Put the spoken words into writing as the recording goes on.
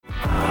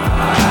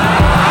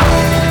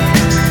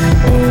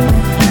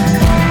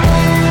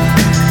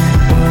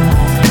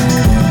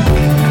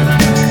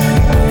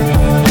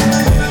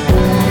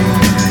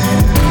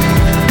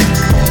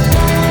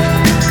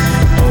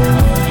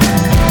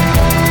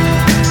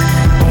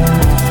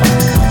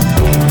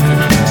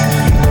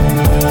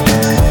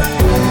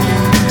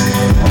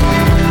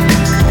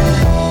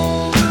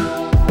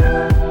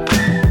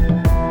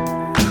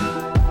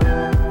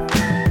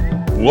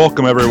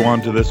Welcome,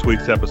 everyone, to this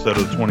week's episode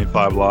of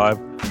 25 Live.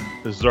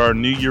 This is our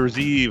New Year's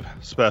Eve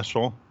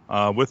special.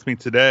 With me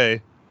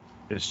today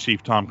is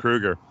Chief Tom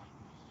Krueger.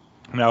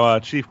 Now,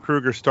 Chief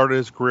Krueger started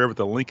his career with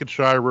the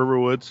Lincolnshire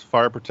Riverwoods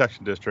Fire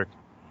Protection District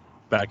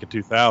back in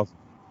 2000.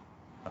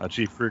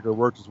 Chief Krueger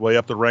worked his way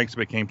up the ranks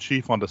and became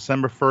chief on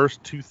December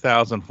 1st,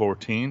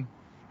 2014.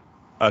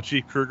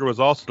 Chief Krueger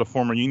was also the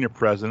former union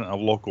president of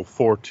Local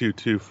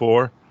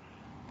 4224,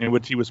 in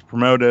which he was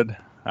promoted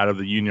out of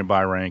the union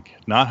by rank,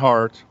 not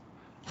heart.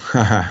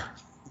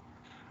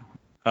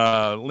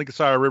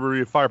 Lincolnshire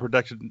Riverview Fire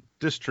Protection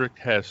District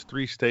has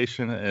 3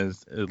 stations and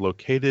is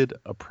located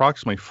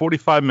approximately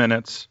 45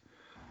 minutes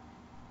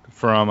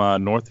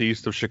from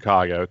northeast of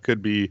Chicago. It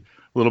could be a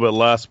little bit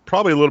less,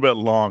 probably a little bit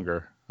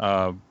longer,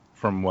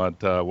 from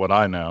what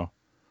I know.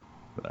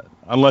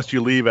 Unless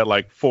you leave at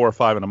like 4 or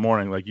 5 in the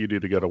morning, like you do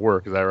to go to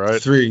work. Is that right?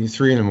 Three in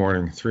the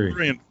morning.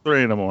 Three in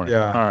the morning.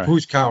 Yeah. All right.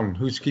 Who's counting?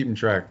 Who's keeping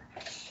track?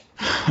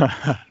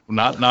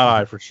 Not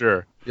I, for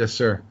sure. Yes,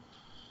 sir.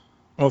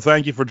 Well,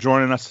 thank you for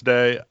joining us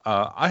today.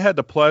 I had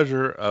the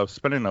pleasure of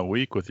spending a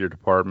week with your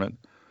department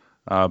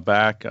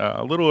back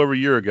a little over a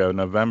year ago,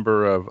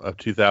 November of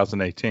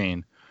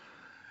 2018.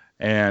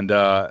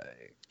 And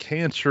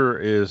cancer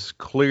is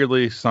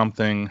clearly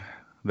something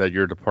that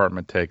your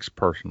department takes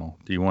personal.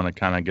 Do you want to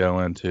kind of go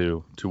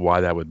into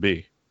why that would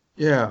be?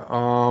 Yeah.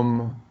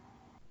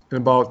 In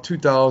about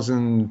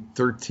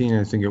 2013,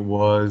 I think it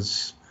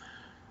was,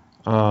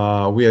 we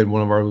had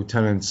one of our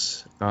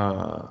lieutenants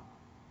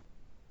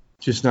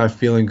just not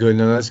feeling good.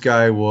 Now, this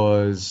guy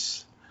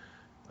was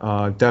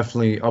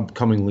definitely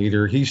upcoming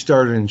leader. He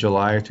started in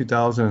July of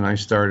 2000, and I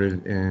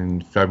started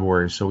in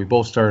February. So we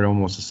both started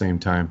almost the same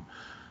time.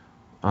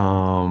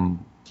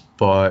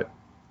 But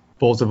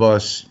both of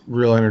us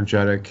real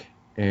energetic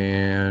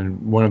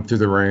and went up through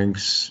the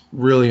ranks,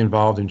 really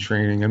involved in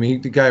training. I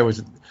mean, the guy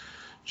was,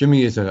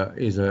 Jimmy is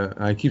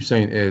I keep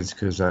saying is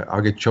because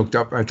I'll get choked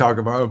up when I talk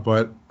about it,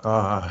 but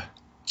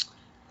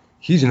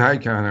he's an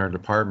icon in our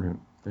department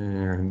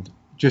and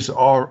just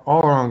all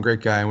around great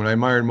guy. And what I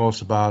admired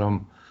most about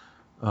him,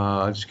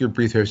 just give a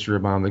brief history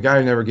about him. The guy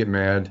would never get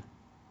mad.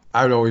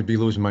 I would always be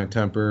losing my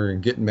temper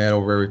and getting mad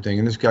over everything.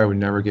 And this guy would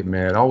never get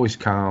mad, always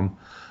calm,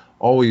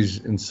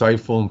 always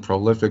insightful and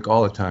prolific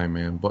all the time,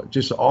 man. But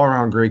just all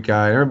around great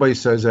guy. Everybody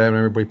says that when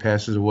everybody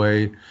passes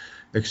away,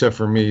 except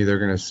for me, they're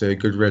going to say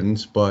good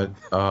riddance. But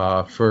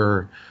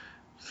for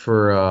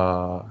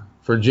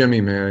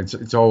Jimmy, man,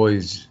 it's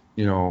always,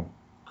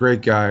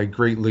 great guy,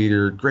 great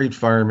leader, great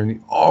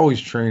fireman,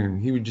 always training.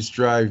 He would just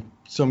drive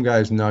some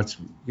guys nuts.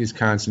 He's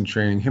constant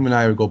training. Him and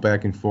I would go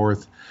back and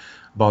forth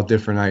about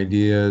different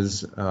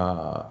ideas.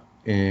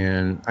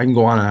 And I can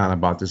go on and on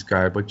about this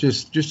guy, but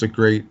just a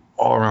great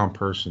all-around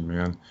person,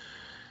 man.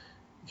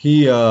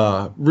 He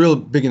real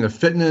big into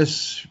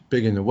fitness,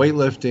 big into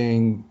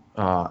weightlifting,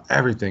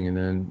 everything. And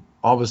then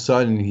all of a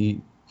sudden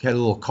he had a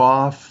little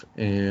cough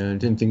and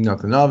didn't think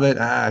nothing of it.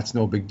 It's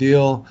no big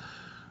deal.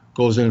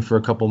 Goes in for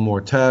a couple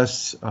more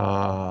tests.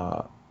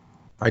 I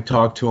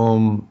talked to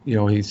him,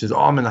 he says,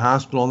 I'm in the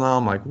hospital now.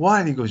 I'm like,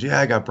 what? He goes, yeah,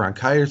 I got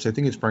bronchitis. I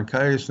think it's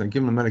bronchitis. And I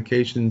give him the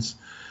medications.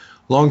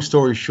 Long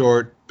story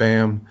short,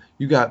 bam,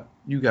 you got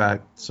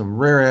some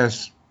rare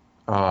ass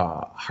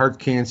heart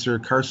cancer,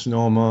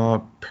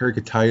 carcinoma,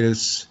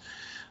 pericarditis,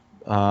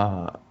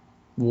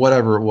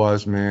 whatever it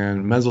was,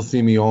 man.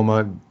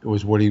 Mesothelioma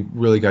was what he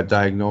really got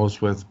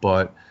diagnosed with,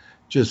 but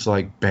just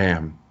like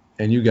bam,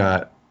 and you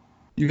got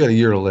a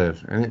year to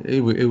live, and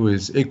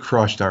it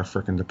crushed our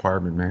freaking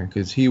department, man,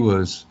 because he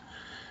was,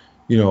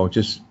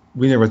 just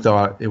we never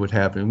thought it would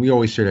happen. We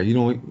always say that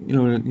you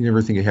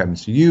never think it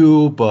happens to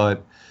you,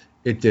 but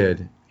it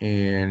did.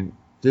 And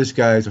this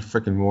guy is a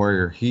freaking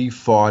warrior. He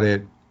fought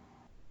it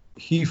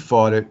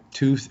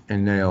tooth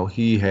and nail.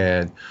 He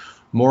had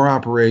more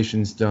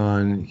operations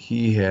done.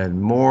 He had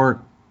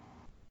more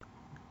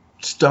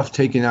stuff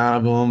taken out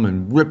of him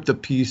and ripped to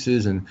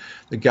pieces. And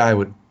the guy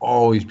would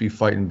always be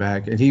fighting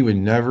back. And he would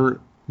never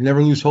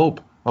lose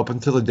hope up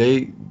until the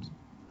day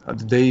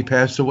he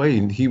passed away.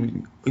 And he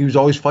was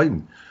always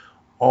fighting,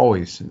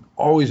 always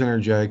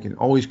energetic and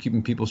always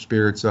keeping people's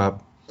spirits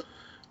up.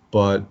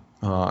 But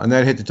and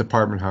that hit the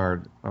department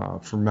hard.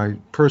 For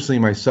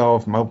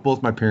myself,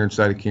 both my parents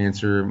died of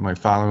cancer. My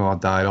father-in-law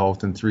died all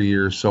within 3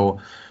 years. So,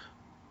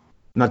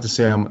 not to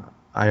say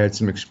I had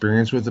some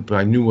experience with it, but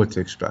I knew what to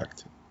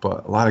expect.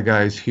 But a lot of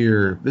guys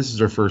here, this is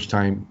their first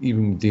time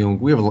even dealing.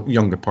 We have a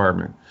young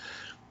department,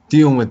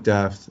 dealing with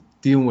death,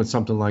 dealing with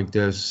something like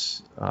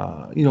this.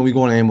 We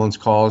go on ambulance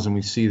calls and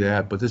we see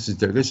that, but this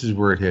is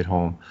where it hit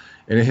home,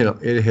 and it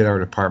hit our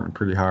department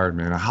pretty hard,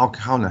 man.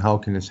 How in the hell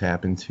can this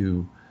happen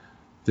to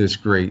this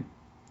great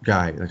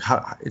guy? Like,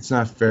 how, it's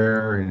not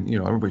fair, and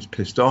everybody's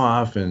pissed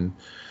off. And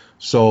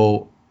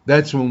so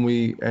that's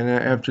when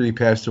after he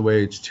passed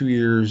away, it's 2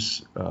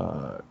 years.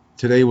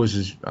 Today was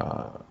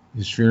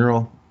his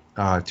funeral,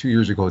 2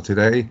 years ago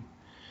today.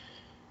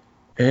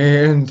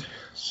 And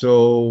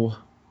so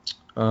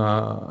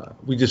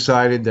we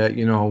decided that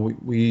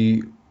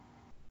we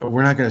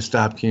we're not going to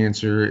stop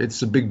cancer.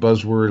 It's a big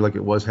buzzword like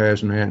it was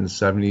hazmat in the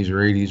 70s or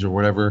 80s or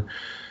whatever.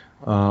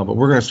 But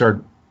we're going to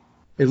start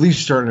at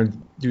least starting to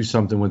do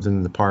something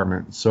within the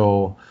department.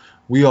 So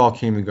we all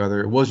came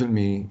together. It wasn't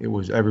me. It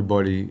was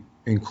everybody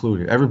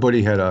included.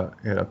 Everybody had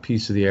a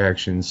piece of the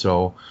action.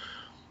 So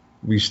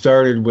we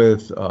started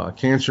with a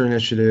cancer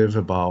initiative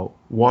about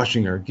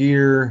washing our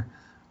gear,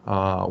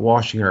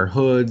 washing our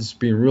hoods,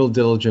 being real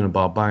diligent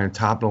about buying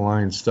top of the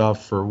line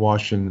stuff for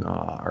washing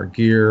our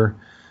gear,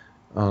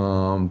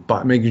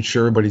 but making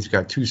sure everybody's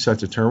got 2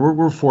 sets of turn.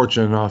 We're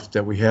fortunate enough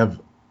that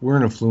we're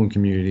in a affluent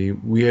community.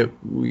 We have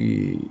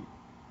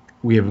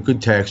a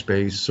good tax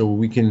base, so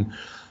we can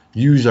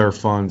use our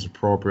funds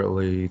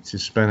appropriately to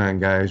spend on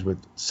guys with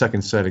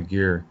second set of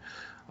gear.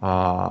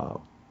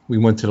 We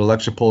went to the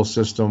Lexipol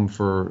system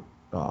for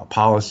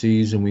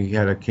policies, and we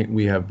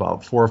have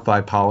about 4 or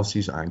 5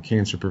 policies on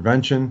cancer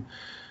prevention,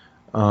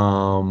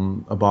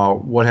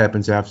 about what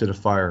happens after the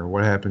fire,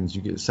 what happens.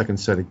 You get a second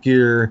set of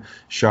gear,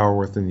 shower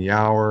within the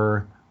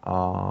hour.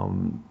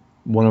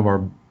 One of our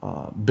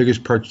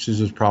biggest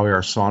purchases is probably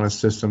our sauna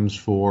systems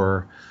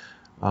for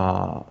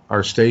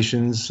our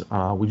stations.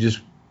 We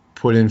just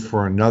put in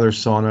for another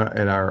sauna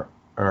at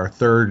our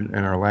third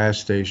and our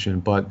last station,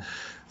 but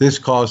this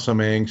caused some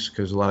angst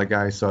because a lot of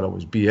guys thought it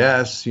was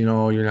BS.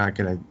 You're not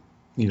going to,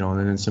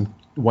 and then some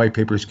white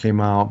papers came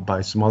out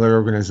by some other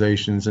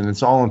organizations, and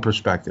it's all in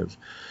perspective.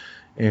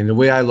 And the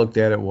way I looked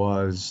at it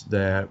was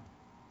that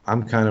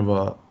I'm kind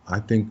of I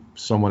think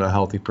somewhat a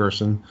healthy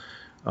person,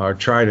 or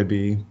try to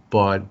be,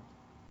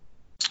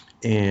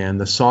 and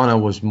the sauna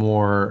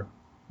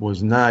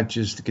was not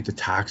just to get the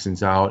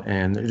toxins out,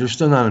 and there's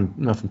still not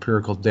enough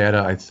empirical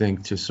data, I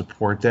think, to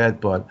support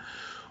that. But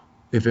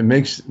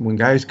when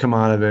guys come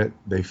out of it,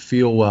 they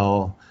feel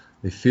well,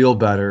 they feel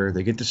better,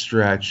 they get to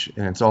stretch,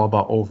 and it's all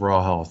about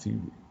overall health.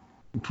 You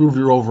improve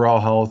your overall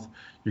health,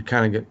 you're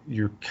kind of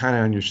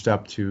on your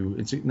step to.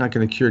 It's not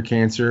going to cure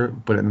cancer,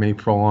 but it may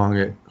prolong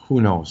it.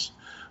 Who knows?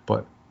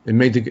 But it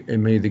made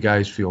the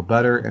guys feel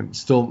better, and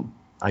still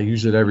I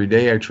use it every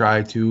day. I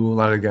try to. A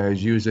lot of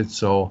guys use it,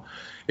 so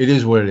it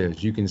is what it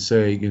is. You can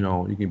say,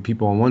 you can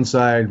people on one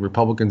side,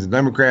 Republicans and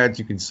Democrats,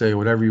 you can say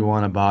whatever you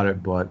want about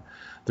it, but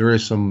there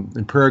is some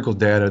empirical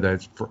data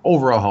that's for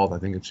overall health. I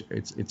think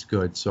it's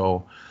good.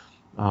 So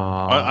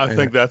I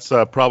think that's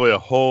probably a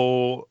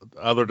whole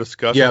other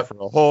discussion for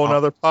a whole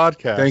another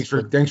podcast.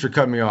 Thanks for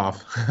cutting me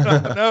off.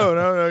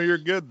 No, you're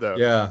good though.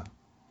 Yeah.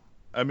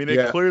 I mean,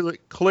 it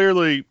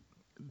clearly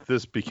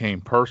this became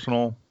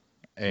personal,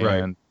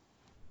 and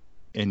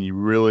you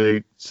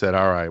really said,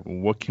 all right, well,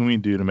 what can we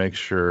do to make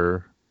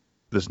sure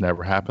this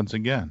never happens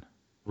again?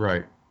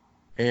 Right.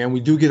 And we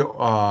do get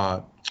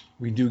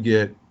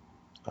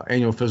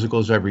annual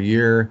physicals every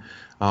year.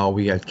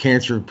 We had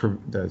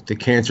the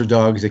cancer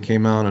dogs that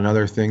came out,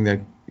 another thing that,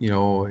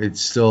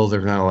 it's still,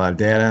 there's not a lot of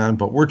data on,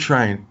 but we're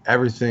trying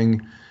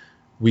everything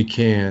we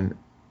can,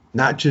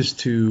 not just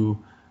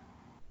to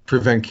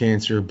prevent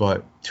cancer,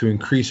 but to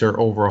increase our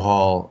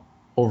overall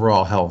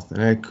health. And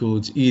that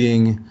includes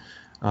eating.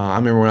 I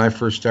remember when I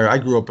first started, I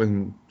grew up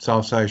in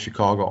South Side of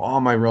Chicago.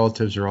 All my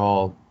relatives are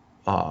all,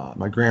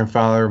 my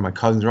grandfather, my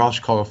cousins are all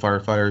Chicago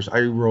firefighters.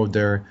 I rode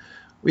there.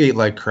 We ate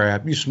like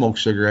crap. You smoked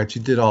cigarettes.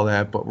 You did all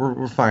that, but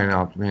we're finding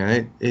out,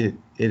 man, it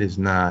is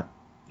not,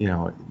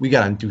 we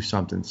got to do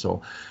something.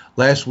 So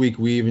last week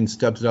we even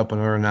stepped it up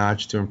another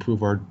notch to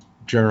improve our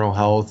general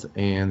health,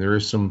 and there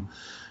is some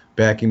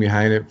backing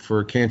behind it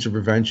for cancer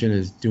prevention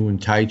is doing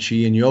Tai Chi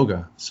and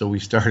yoga. So we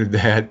started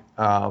that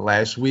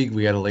last week.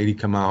 We had a lady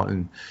come out,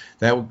 and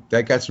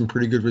that got some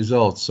pretty good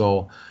results.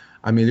 So,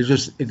 I mean,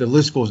 the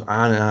list goes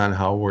on and on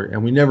how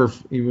we never,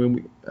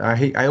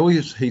 I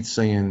always hate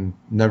saying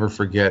never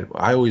forget.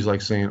 I always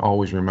like saying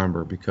always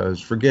remember, because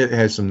forget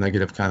has some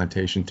negative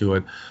connotation to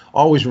it.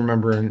 Always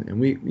remember, and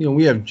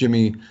we have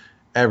Jimmy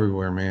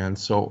everywhere, man.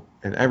 So,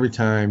 and every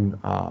time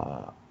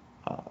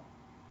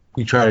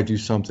we try to do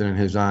something in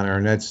his honor,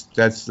 and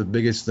that's the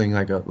biggest thing.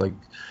 Like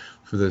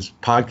for this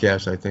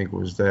podcast, I think,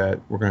 was that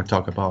we're going to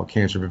talk about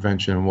cancer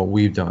prevention and what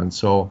we've done.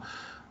 So,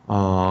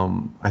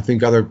 I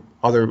think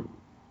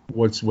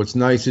what's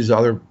nice is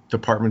other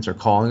departments are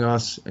calling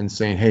us and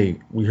saying, hey,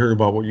 we heard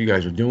about what you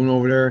guys are doing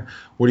over there.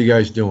 What are you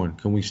guys doing?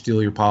 Can we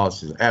steal your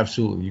policies?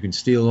 Absolutely, you can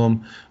steal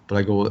them. But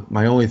I go,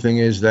 my only thing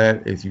is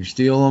that if you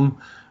steal them,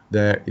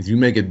 that if you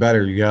make it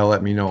better, you gotta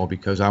let me know,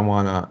 because I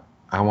wanna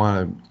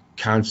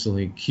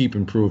constantly keep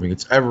improving.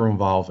 It's ever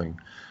evolving.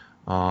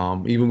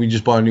 Even we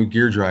just bought a new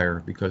gear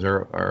dryer, because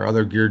our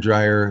other gear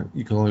dryer,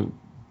 you can only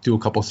do a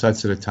couple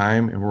sets at a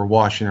time, and we're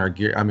washing our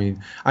gear. I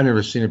mean, I've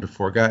never seen it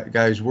before.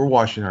 Guys, we're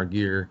washing our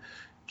gear,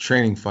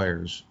 training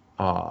fires,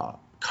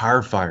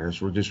 car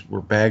fires.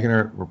 We're bagging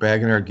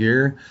our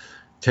gear,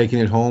 taking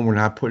it home. We're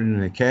not putting it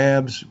in the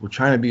cabs. We're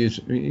trying to be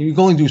you can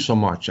only do so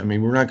much. I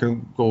mean, we're not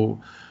going to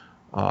go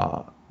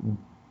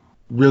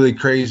really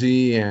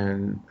crazy,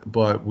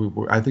 but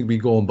I think we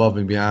go above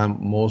and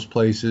beyond most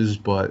places,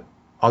 but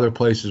other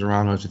places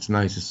around us, it's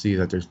nice to see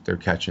that they're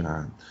catching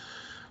on.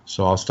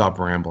 So I'll stop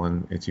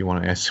rambling if you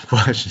want to ask some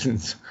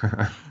questions.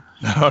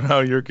 No, no,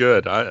 you're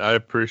good. I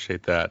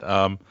appreciate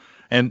that.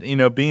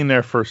 And being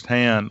there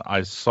firsthand,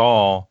 I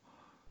saw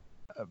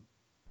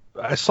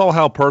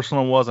how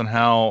personal it was and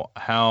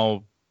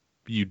how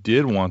you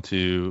did want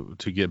to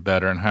get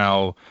better and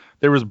how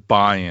there was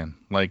buy-in.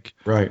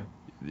 Right.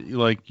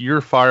 Like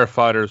your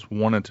firefighters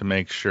wanted to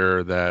make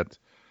sure that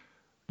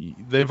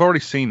they've already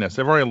seen this.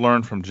 They've already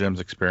learned from Jim's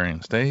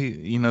experience. They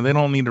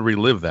don't need to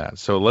relive that.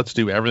 So let's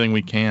do everything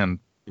we can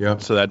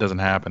Yep. so that doesn't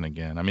happen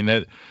again. I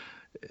mean,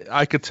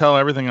 I could tell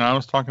everything I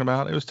was talking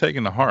about. It was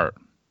taken to heart.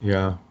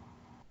 Yeah.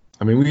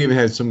 I mean, we even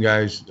had some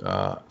guys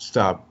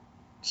stop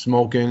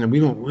smoking, and we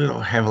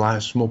don't have a lot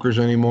of smokers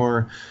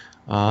anymore.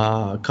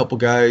 A couple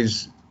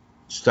guys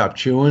stopped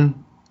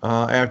chewing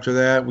after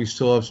that. We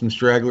still have some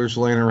stragglers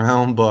laying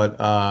around, but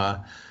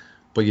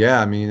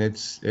yeah, I mean, it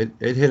hit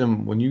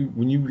them when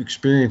you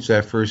experience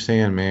that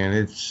firsthand,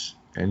 man.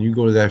 And you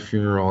go to that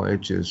funeral,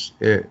 it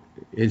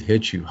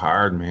hits you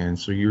hard, man.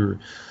 So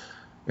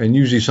and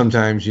usually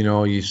sometimes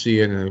you see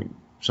it and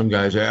some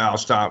guys say, I'll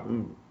stop.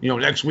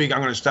 Next week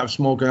I'm going to stop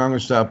smoking. I'm going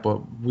to stop.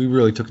 But we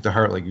really took it to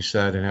heart, like you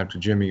said. And after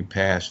Jimmy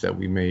passed, that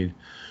we made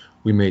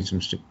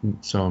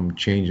some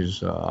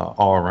changes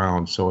all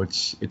around. So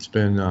it's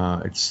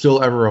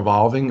still ever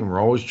evolving, and we're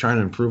always trying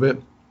to improve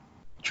it,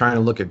 trying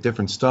to look at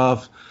different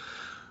stuff,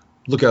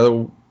 look at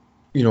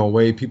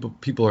way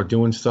people are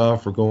doing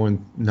stuff.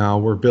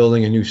 We're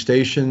building a new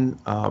station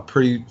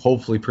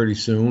hopefully pretty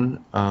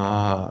soon.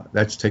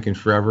 That's taken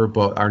forever,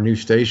 but our new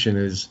station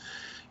is.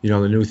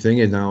 The new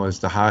thing now is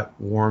the hot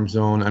warm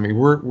zone. I mean,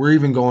 we're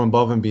even going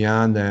above and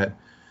beyond that.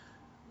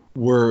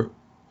 We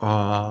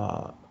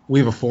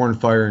have a foreign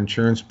fire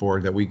insurance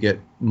board that we get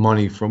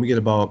money from. We get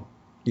about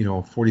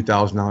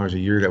 $40,000 a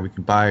year that we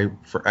can buy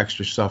for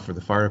extra stuff for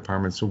the fire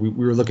department. So we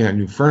were looking at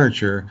new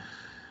furniture.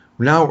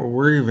 Now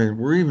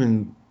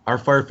our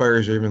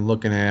firefighters are even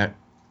looking at,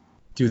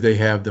 do they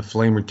have the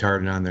flame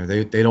retardant on there?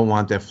 They don't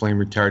want that flame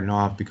retardant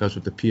off because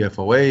with the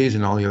PFOAs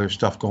and all the other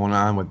stuff going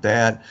on with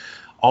that.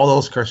 All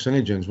those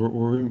carcinogens.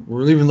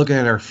 We're even looking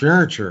at our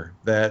furniture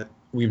that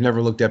we've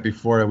never looked at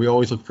before. We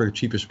always look for the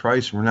cheapest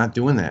price, and we're not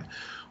doing that.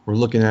 We're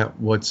looking at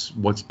what's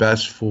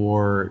best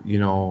for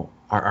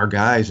our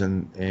guys,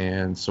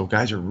 and so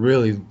guys are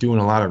really doing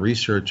a lot of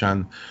research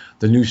on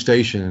the new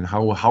station and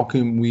how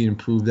can we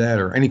improve that,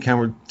 or any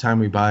kind of time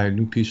we buy a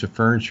new piece of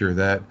furniture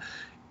that,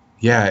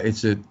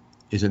 is it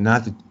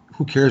not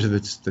who cares if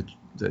it's the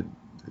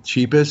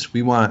cheapest?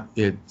 We want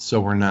it so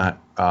we're not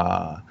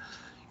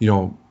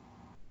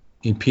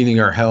impeding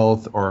our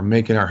health or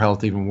making our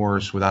health even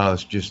worse without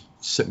us just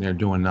sitting there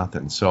doing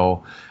nothing.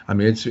 So, I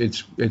mean,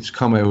 it's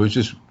coming. It was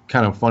just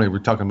kind of funny. We were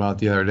talking about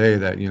the other day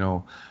that,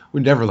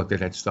 we never looked at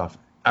that stuff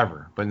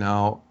ever, but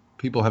now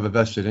people have a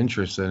vested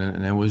interest in it.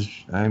 And it was,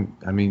 I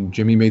mean,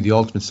 Jimmy made the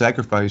ultimate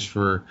sacrifice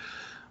for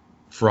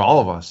all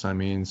of us. I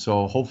mean,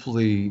 so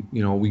hopefully,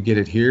 we get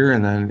it here,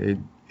 and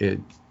then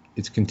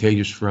it's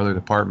contagious for other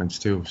departments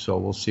too. So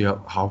we'll see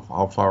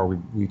how far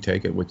we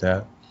take it with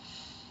that.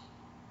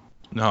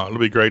 No, it'll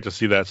be great to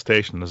see that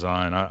station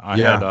design. I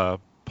had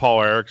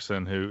Paul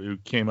Erickson who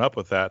came up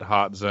with that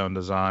hot zone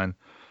design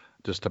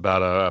just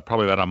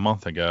probably about a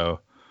month ago.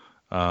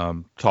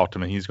 Talked to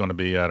me. He's going to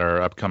be at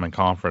our upcoming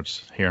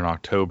conference here in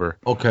October.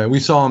 Okay,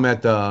 we saw him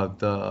at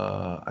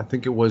I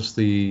think it was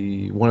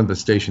one of the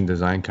station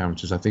design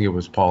conferences. I think it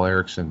was Paul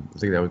Erickson. I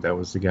think that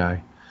was the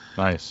guy.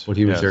 Nice. But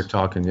he was there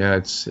talking. Yeah,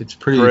 it's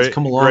pretty. Great, it's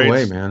come a long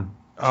way, man.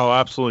 Oh,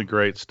 absolutely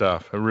great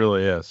stuff. It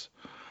really is.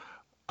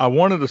 I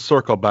wanted to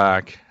circle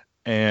back.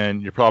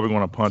 And you're probably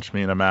going to punch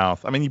me in the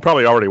mouth. I mean, you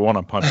probably already want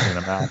to punch me in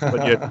the mouth,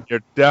 but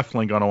you're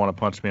definitely going to want to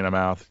punch me in the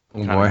mouth.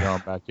 Kind of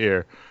going back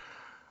here.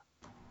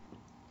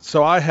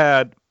 So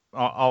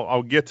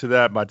I'll get to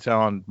that by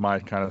telling my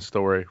kind of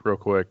story real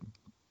quick.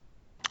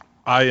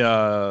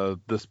 I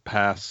this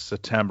past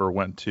September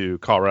went to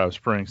Colorado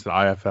Springs to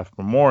the IFF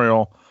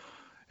Memorial,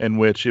 in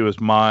which it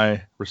was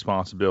my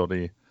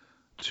responsibility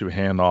to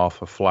hand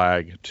off a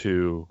flag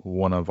to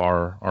one of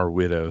our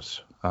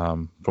widows.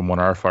 From one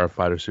of our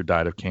firefighters who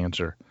died of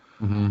cancer.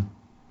 Mm-hmm.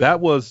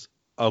 That was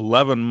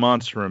 11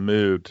 months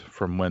removed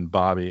from when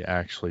Bobby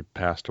actually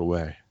passed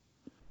away.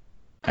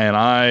 And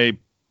I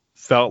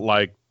felt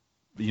like,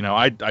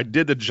 I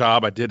did the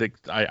job. I did it.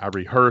 I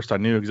rehearsed. I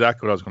knew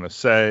exactly what I was going to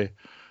say.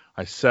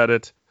 I said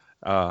it.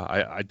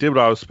 I did what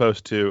I was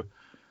supposed to.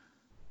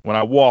 When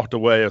I walked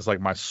away, it was like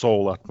my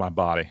soul left my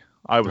body.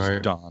 I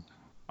was done.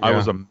 Yeah. I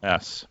was a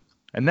mess.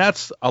 And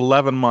that's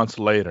 11 months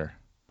later.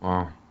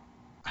 Wow.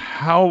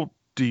 How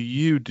do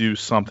you do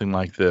something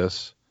like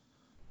this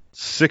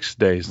 6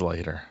 days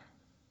later?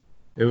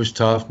 It was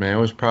tough, man.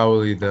 It was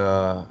probably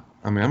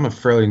I'm a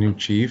fairly new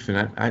chief,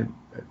 and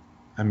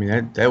I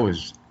mean that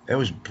was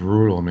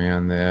brutal,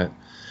 man. That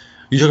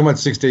you talking about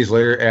 6 days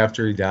later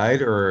after he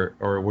died, or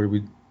what did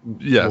we?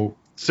 Yeah,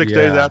 6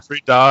 days after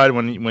he died,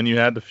 when you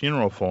had the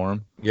funeral for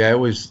him. Yeah, it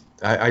was.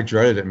 I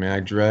dreaded it, man. I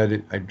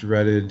dreaded. What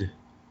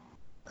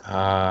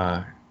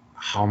am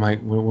I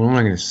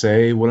going to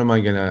say? What am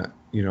I going to,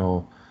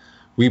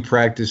 we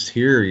practiced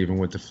here even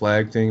with the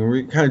flag thing.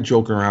 We kind of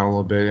joking around a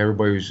little bit.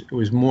 Everybody was it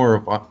was more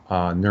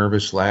of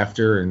nervous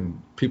laughter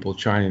and people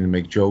trying to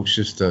make jokes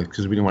just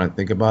because we didn't want to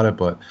think about it.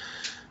 But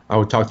I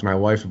would talk to my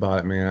wife about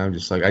it, man. I'm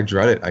just like, I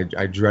dread it.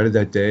 I dreaded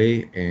that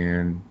day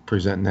and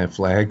presenting that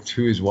flag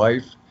to his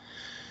wife.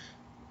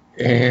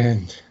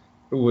 And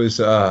it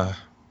was,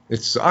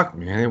 it sucked,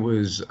 man. It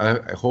was,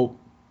 I hope,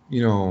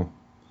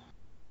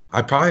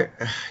 I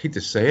hate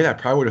to say it, I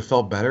probably would have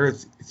felt better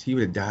if he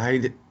would have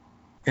died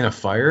in a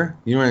fire.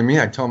 You know what I mean?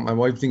 I tell my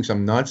wife thinks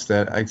I'm nuts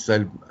that I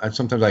said,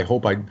 sometimes I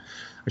hope I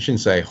shouldn't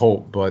say I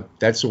hope, but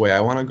that's the way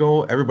I want to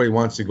go. Everybody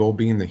wants to go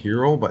being the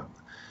hero, but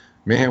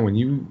man, when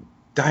you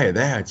die of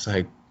that, it's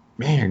like,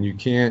 man, you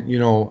can't,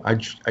 I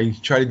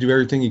tried to do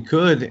everything you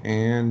could.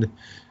 And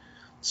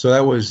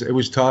so it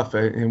was tough.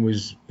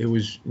 And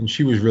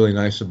she was really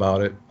nice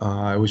about it.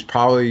 It was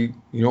probably,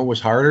 it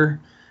was harder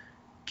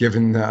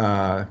giving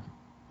the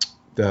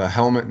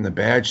helmet and the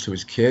badge to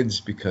his kids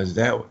because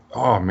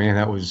oh man,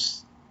 that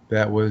was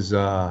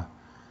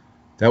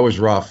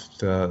rough.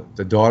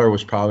 The daughter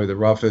was probably the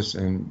roughest,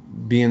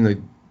 and being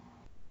the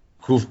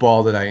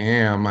goofball that I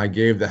am, I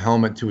gave the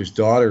helmet to his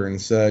daughter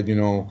and said,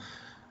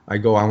 I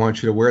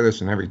want you to wear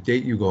this on every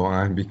date you go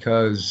on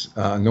because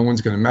no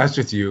one's going to mess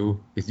with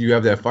you if you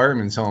have that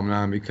fireman's helmet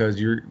on because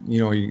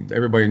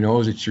everybody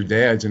knows it's your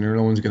dad's and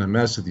no one's going to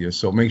mess with you.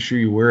 So make sure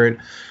you wear it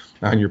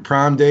on your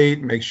prom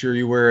date. Make sure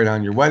you wear it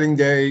on your wedding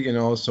day,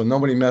 so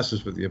nobody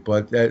messes with you.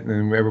 But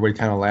and everybody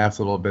kind of laughed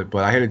a little bit.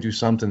 But I had to do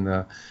something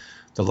to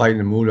lighten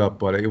the mood up.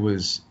 But it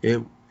was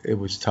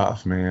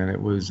tough, man.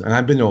 And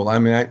I've been to,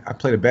 I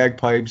play the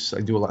bagpipes.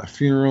 I do a lot of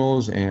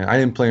funerals, and I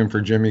didn't play them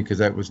for Jimmy because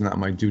that was not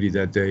my duty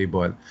that day.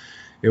 But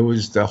it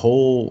was the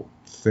whole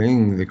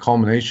thing, the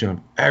culmination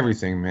of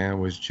everything, man.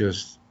 Was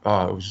just,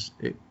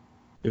 it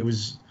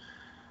was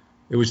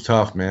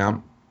tough,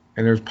 man.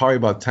 And there's probably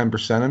about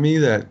 10% of me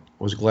that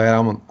was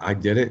glad I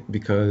did it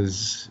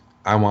because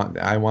I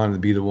wanted to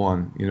be the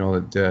one,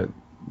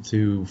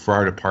 for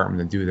our department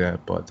to do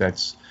that. But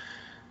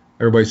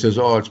everybody says,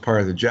 oh, it's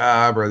part of the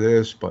job or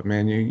this, but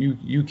man,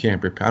 you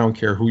can't prepare. I don't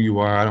care who you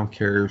are. I don't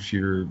care if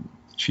you're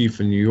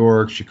chief in New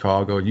York,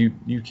 Chicago.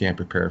 You can't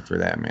prepare for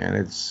that, man.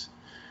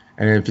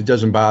 And if it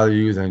doesn't bother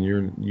you, then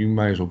you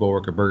might as well go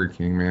work at Burger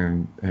King,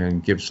 man,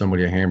 and give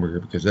somebody a hamburger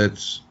because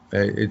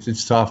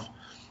it's tough.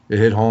 It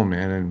hit home,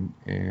 man,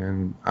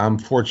 and I'm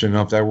fortunate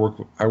enough that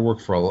I work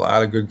for a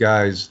lot of good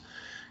guys,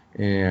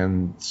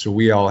 and so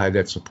we all had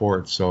that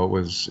support. So it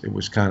was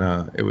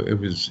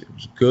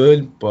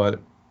good,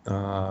 but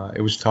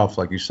it was tough,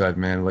 like you said,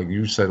 man. Like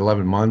you said,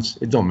 11 months.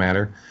 It don't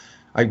matter.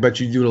 I bet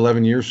you do it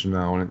 11 years from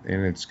now, and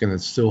it's gonna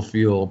still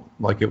feel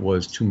like it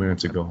was 2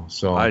 minutes ago.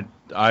 So I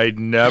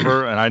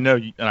never, and I know,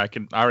 I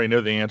already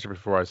know the answer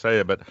before I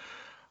say it, but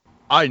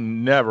I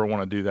never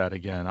want to do that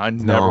again. I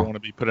never want to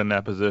be put in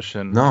that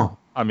position. No.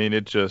 I mean,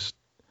 it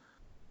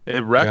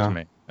wrecked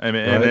me. I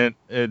mean, right.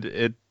 And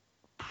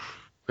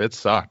it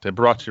sucked. It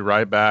brought you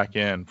right back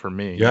in for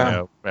me,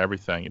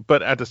 everything.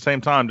 But at the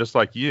same time, just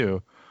like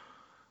you,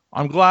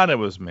 I'm glad it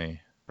was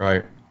me.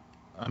 Right.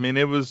 I mean,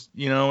 it was,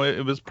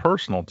 it was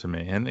personal to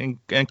me,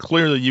 and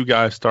clearly you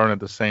guys started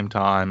at the same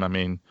time. I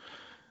mean,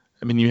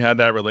 you had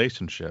that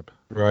relationship.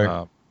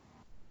 Right.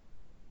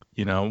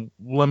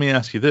 Let me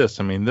ask you this.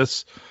 I mean,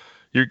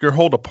 your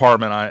whole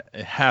department,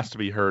 it has to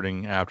be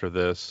hurting after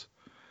this.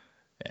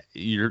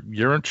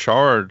 You're in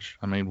charge.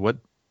 I mean, what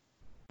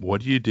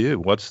do you do?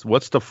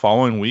 What's the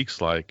following weeks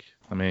like?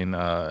 I mean,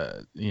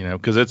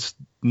 because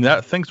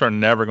things are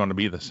never going to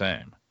be the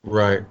same.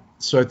 Right.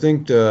 So I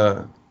think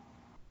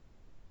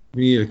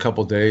we need a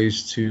couple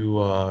days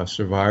to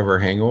survive our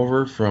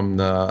hangover from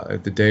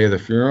the day of the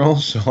funeral.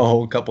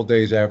 So a couple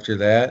days after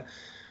that,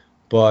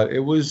 but it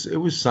was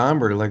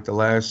somber like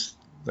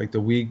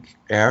the week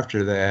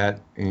after that,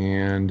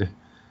 and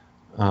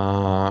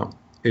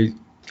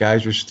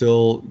guys were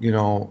still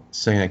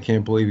saying I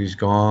can't believe he's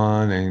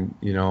gone, and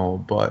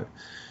but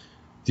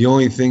the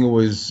only thing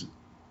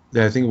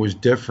that I think was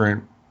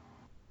different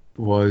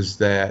was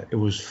that it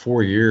was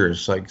 4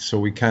 years. So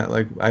we kind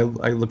of I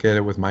look at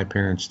it with my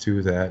parents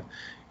too, that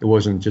it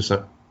wasn't just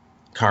a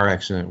car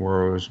accident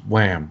where it was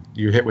wham,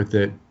 you're hit with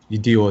it, you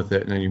deal with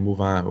it, and then you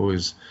move on.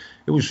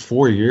 It was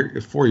 4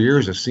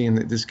 years of seeing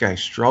this guy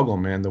struggle,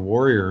 man. The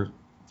warrior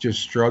just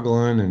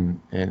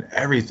struggling and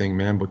everything,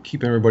 man, but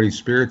keeping everybody's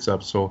spirits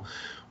up. So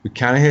we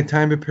kind of had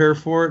time to prepare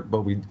for it,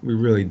 but we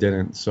really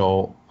didn't.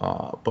 So,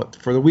 but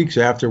for the weeks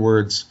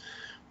afterwards,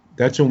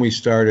 that's when we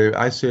started.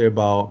 I say it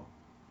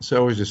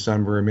was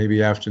December,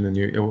 maybe after the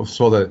New Year.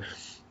 So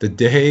the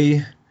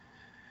day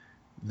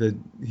that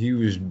he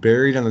was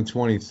buried on the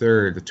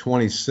 23rd, the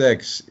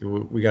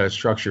 26th, we got a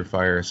structure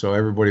fire. So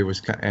everybody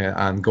was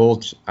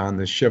on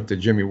the shift that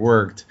Jimmy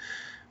worked.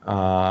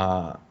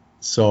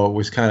 So it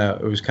was kind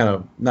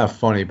of not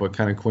funny, but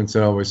kind of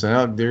coincidental. We said,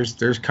 oh,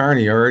 there's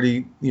Carney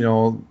already,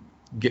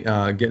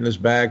 getting us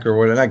back, or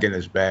what? Not getting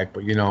us back,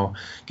 but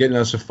getting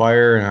us a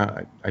fire.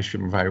 And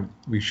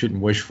we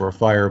shouldn't wish for a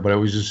fire, but it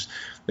was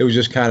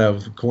just kind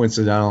of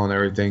coincidental and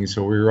everything.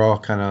 So we were all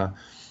kind of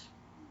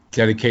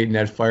dedicating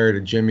that fire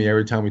to Jimmy.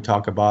 Every time we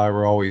talk about it,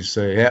 we always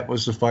say, "Yeah, it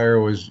was the fire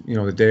was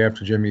the day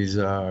after Jimmy's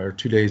or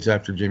 2 days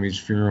after Jimmy's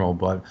funeral."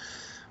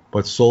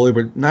 But slowly,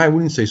 but no, I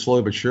wouldn't say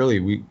slowly, but surely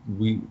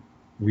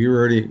we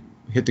already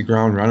hit the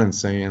ground running,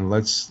 saying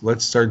let's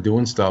start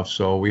doing stuff.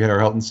 So we had our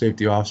health and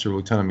safety officer,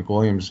 Lieutenant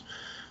McWilliams.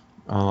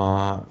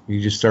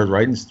 We just started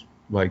writing,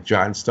 like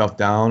jotting stuff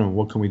down, and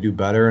what can we do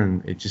better,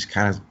 and it just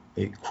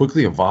it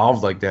quickly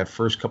evolved like that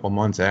first couple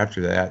months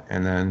after that,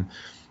 and then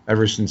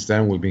ever since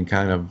then we've been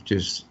kind of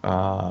just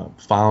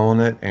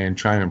following it and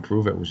trying to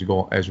improve it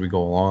as we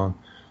go along.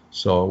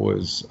 So it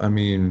was, I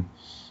mean,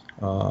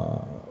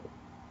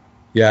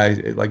 yeah,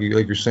 like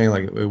you're saying,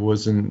 like it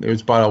was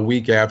about a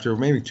week after,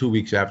 maybe 2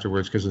 weeks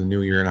afterwards, because of the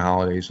New Year and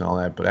holidays and all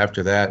that. But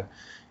after that,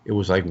 it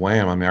was like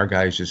wham. I mean, our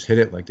guys just hit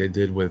it like they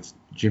did with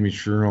Jimmy's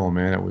funeral,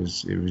 man. It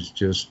was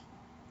just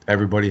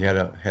everybody had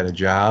a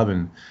job,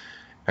 and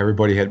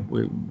everybody had,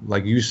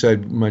 like you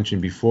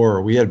mentioned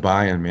before, we had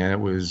buy-in, man. It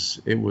was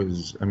I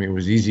mean, it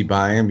was easy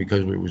buy-in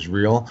because it was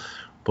real,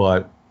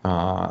 but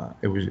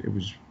it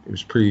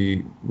was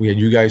pretty. We had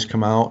you guys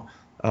come out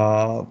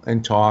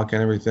and talk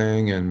and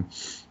everything, and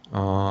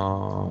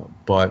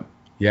but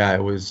yeah,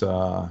 it was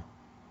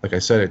like I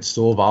said, it's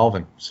still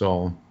evolving.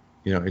 So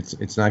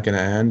it's not going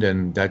to end,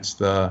 and that's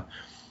the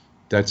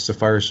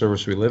fire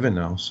service we live in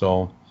now.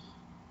 So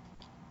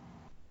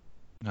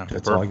no, that's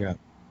perfect. all I got.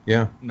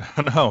 Yeah.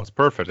 No, it's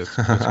perfect. It's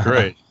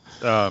great.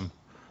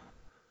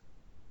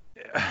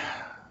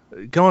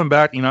 Going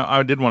back,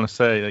 I did want to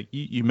say, like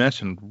you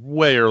mentioned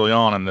way early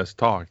on in this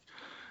talk,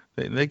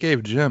 they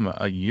gave Jim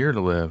a year to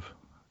live.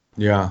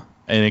 Yeah.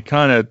 And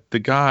the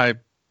guy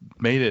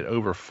made it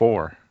over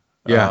 4.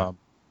 Yeah.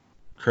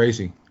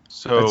 Crazy.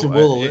 So that's a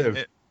will to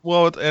live.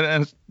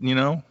 And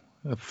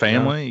a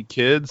family,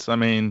 kids. I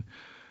mean,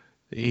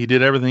 he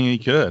did everything he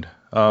could.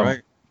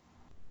 Right.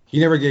 He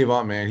never gave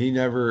up, man.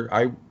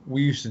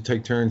 We used to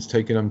take turns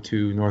taking him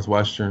to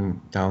Northwestern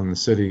down in the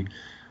city.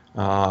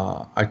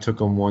 I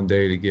took him one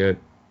day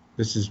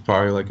this is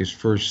probably like his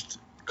first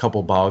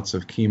couple bouts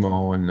of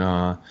chemo,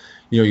 and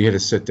you had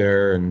to sit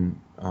there and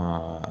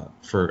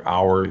for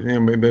hours.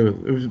 Maybe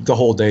it was the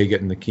whole day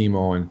getting the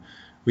chemo, and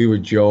we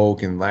would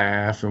joke and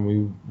laugh,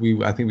 and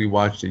I think we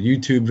watched a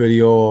YouTube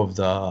video of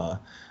the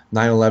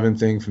 9/11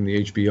 thing from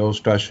the HBO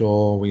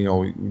special.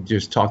 We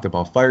just talked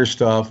about fire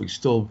stuff. We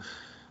still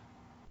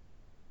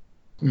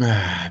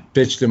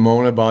bitched and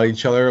moaned about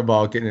each other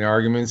about getting in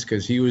arguments,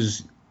 because he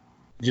was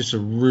just a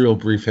real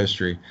brief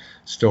history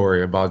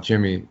story about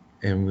Jimmy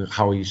and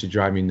how he used to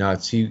drive me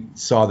nuts. He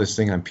saw this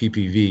thing on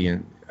PPV,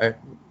 and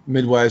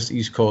Midwest,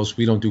 East Coast,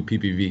 we don't do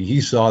PPV.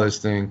 He saw this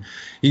thing.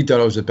 He thought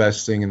it was the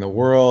best thing in the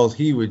world.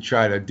 He would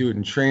try to do it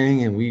in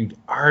training, and we'd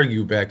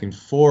argue back and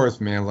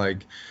forth, man,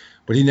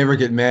 but he'd never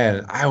get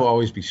mad. I would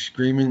always be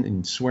screaming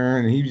and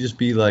swearing, and he'd just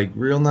be like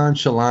real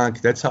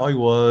nonchalant. That's how he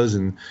was.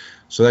 And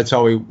so that's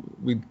how we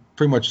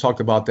pretty much talked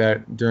about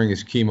that during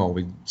his chemo.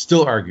 We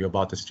still argue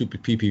about the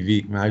stupid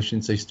PPV. I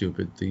shouldn't say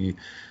stupid. We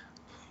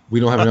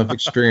don't have enough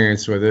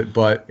experience with it,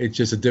 but it's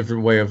just a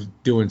different way of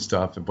doing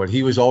stuff. But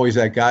he was always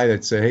that guy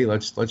that said, "Hey,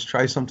 let's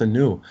try something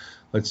new.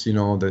 Let's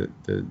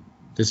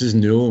this is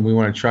new and we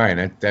want to try."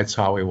 And that's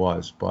how he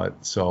was. But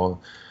he,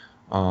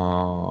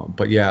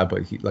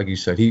 like you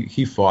said,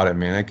 he fought it,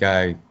 man. That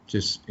guy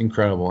just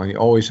incredible, and he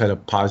always had a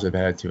positive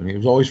attitude. And he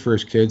was always for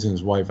his kids and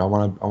his wife. I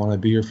want to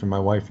be here for my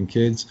wife and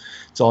kids.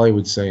 That's all he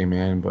would say,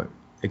 man. But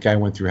that guy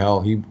went through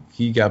hell.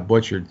 He got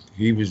butchered.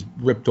 He was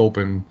ripped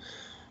open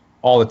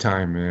all the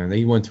time, man.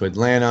 He went to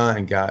Atlanta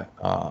and got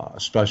a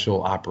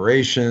special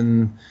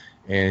operation,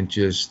 and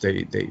just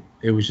it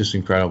was just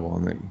incredible.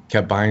 And they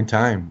kept buying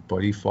time,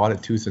 but he fought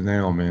it tooth and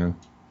nail, man.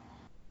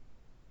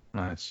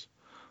 Nice.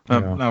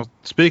 Now,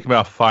 speaking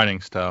about fighting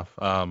stuff,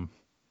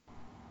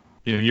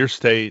 your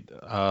state,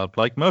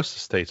 like most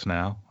states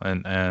now,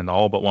 and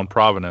all but one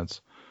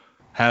province,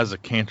 has a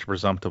cancer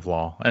presumptive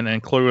law,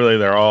 and clearly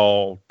they're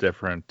all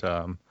different.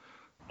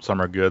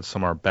 Some are good,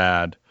 some are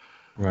bad.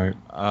 Right.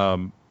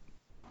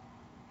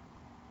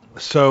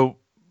 So,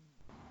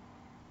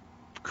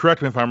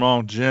 correct me if I'm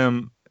wrong,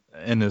 Jim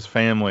and his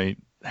family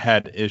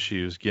had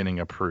issues getting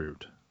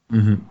approved.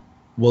 Mm-hmm.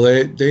 Well,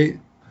 they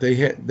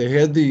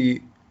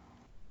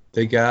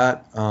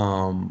got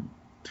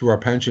through our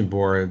pension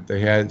board, they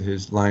had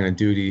his line of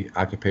duty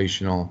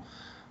occupational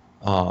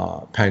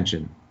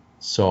pension.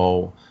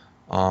 So,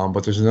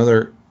 but there's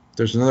another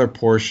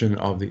portion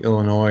of the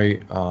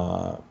Illinois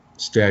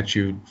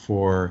statute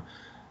for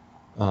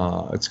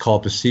it's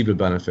called PSEBA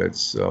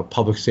benefits,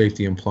 public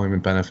safety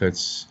employment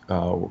benefits,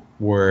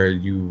 where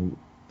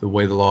the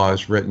way the law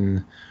is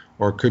written,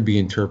 or could be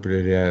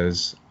interpreted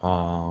as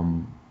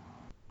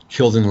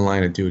killed in the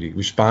line of duty,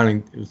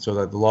 responding. So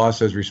that the law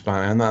says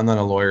responding. I'm not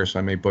a lawyer, so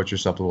I may butcher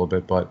stuff a little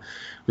bit, but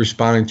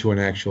responding to an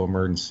actual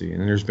emergency.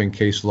 And there's been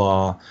case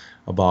law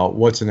about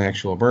what's an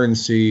actual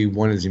emergency,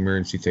 when does the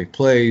emergency take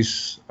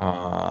place.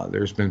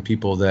 There's been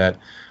people that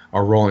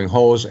are rolling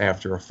hose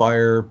after a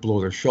fire,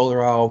 blow their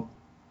shoulder out,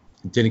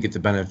 didn't get the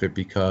benefit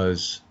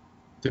because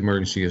the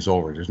emergency is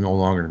over. There's no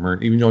longer an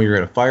emergency. Even though you're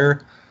at a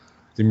fire,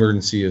 the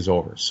emergency is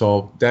over.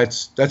 So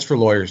that's for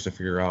lawyers to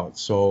figure out.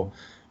 So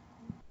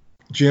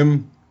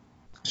Jim's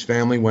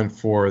family went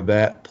for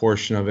that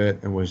portion of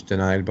it and was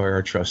denied by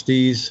our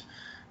trustees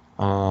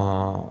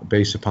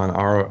based upon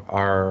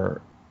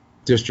our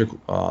district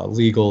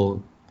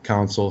legal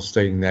counsel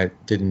stating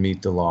that didn't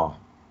meet the law.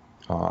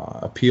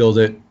 Appealed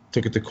it,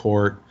 took it to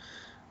court.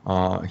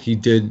 He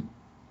did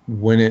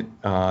win it.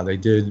 They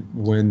did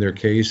win their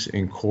case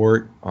in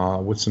court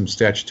with some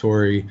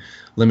statutory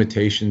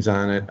limitations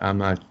on it.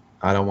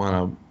 I don't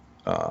want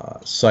to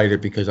cite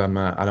it because I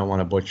don't want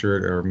to butcher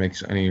it or make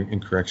any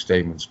incorrect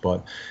statements.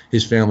 But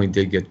his family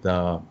did get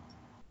the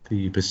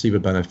placebo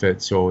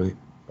benefit. So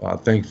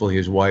thankfully,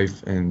 his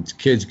wife and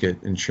kids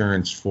get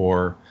insurance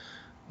for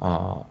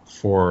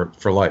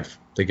life.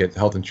 They get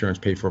health insurance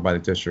paid for by the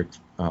district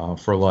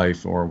for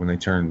life, or when they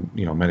turn,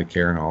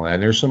 Medicare and all that.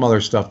 And there's some other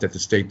stuff that the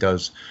state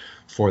does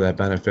for that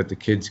benefit. The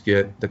kids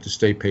get that the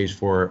state pays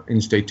for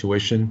in-state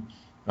tuition.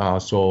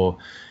 So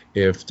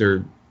if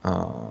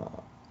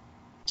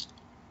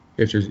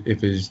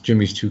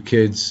Jimmy's two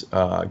kids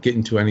get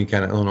into any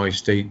kind of Illinois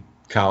State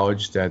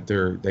college, that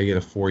they get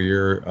a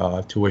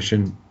 4-year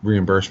tuition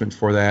reimbursement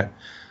for that.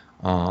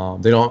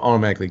 They don't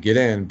automatically get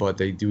in, but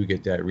they do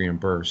get that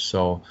reimbursed.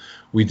 So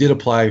we did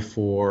apply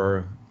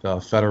for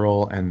the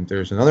federal, and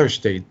there's another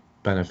state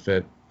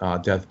benefit,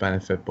 death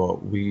benefit, but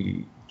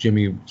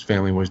Jimmy's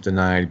family was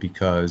denied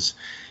because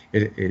he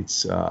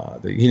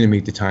didn't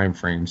meet the time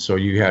frame. So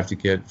you have to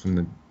get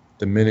from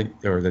the minute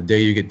or the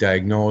day you get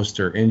diagnosed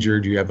or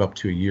injured, you have up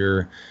to a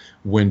year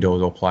window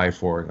to apply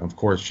for it. Of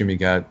course, Jimmy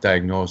got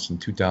diagnosed in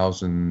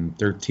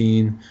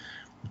 2013.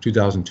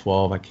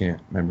 2012, I can't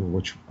remember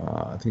which.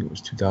 I think it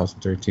was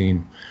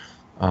 2013,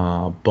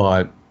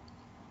 but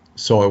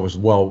so it was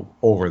well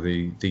over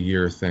the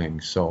year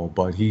thing. So,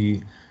 but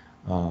he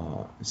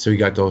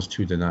got those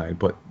two denied.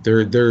 But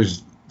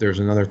there's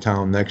another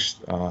town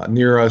next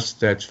near us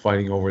that's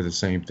fighting over the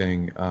same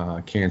thing,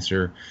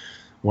 cancer.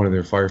 One of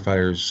their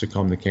firefighters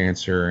succumbed to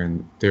cancer,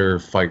 and they're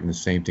fighting the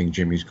same thing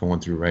Jimmy's going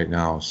through right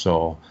now.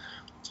 So.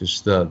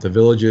 Just the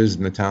villages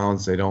and the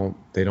towns, they don't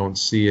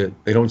see it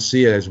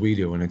as we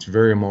do, and it's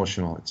very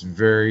emotional. It's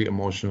very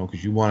emotional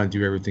because you want to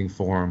do everything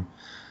for them,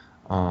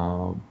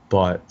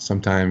 but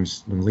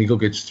sometimes when legal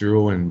gets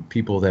through and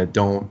people that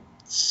don't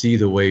see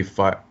the way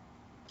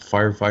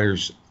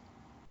firefighters,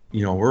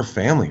 we're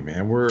family,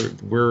 man.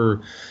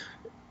 We're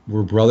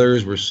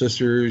brothers, we're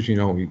sisters.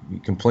 We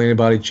complain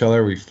about each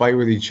other, we fight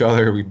with each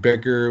other, we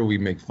bicker, we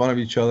make fun of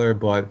each other,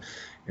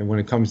 and when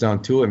it comes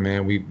down to it,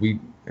 man,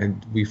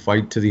 we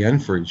fight to the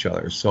end for each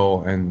other.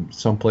 So, and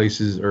some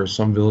places or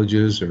some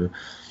villages or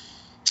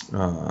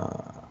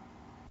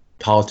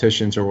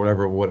politicians or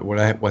whatever,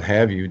 what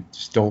have you,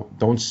 just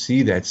don't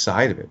see that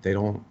side of it. They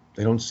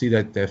don't see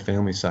that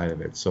family side of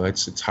it. So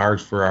it's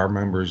hard for our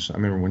members. I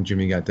remember when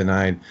Jimmy got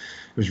denied,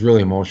 it was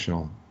really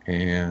emotional,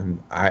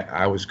 and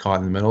I was caught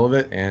in the middle of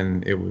it,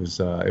 and it was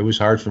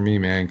hard for me,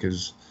 man,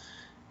 because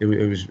it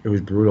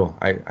was brutal.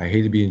 I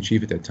hated being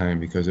chief at that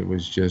time because it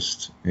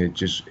just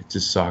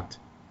sucked.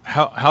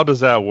 How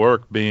does that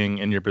work, being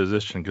in your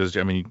position? Because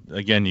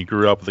again, you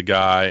grew up with a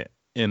guy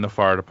in the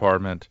fire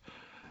department.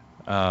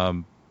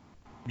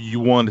 You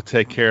wanted to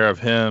take care of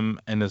him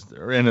and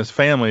his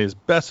family as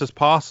best as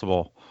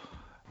possible,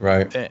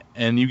 right?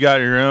 And you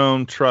got your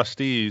own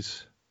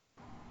trustees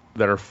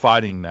that are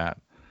fighting that,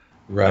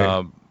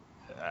 right?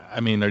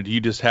 Do you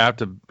just have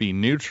to be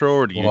neutral,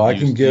 or do you? Well, I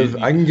can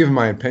give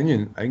my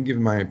opinion. I can give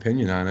my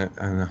opinion on it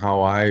and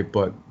how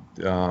but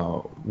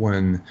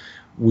when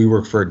we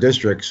work for a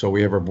district, so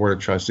we have our board of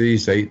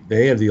trustees.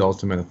 They have the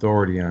ultimate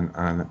authority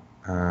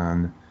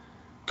on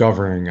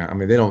governing.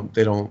 They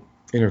don't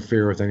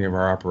interfere with any of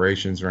our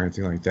operations or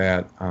anything like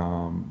that.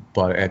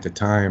 But at the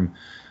time,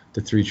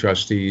 the three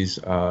trustees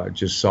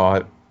just saw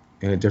it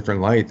in a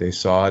different light. They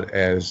saw it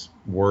as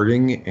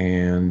wording,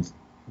 and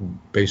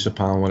based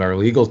upon what our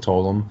legal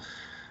told them,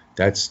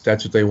 that's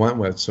what they went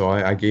with. So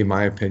I gave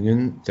my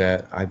opinion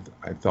that I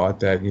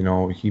thought that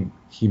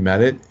he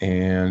met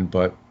it,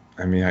 but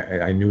I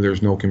knew there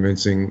was no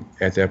convincing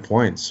at that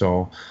point.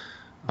 So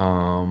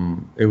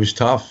it was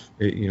tough.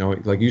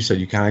 Like you said,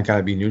 you kind of got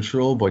to be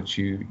neutral, but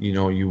you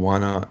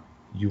wanna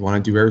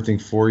do everything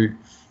for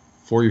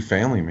your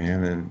family,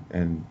 man.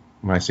 And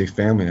when I say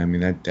family,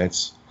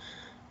 that's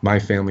my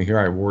family here.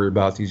 I worry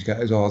about these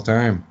guys all the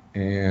time,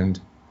 and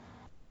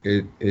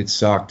it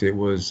sucked. It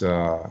was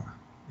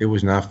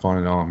not fun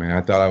at all, man.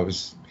 I thought I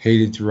was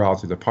hated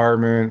throughout the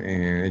department,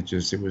 and it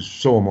was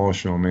so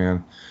emotional,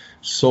 man.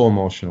 So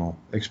emotional,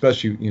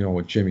 especially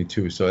with Jimmy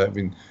too. So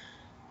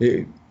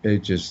it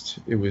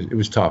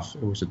was tough.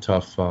 It was a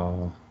tough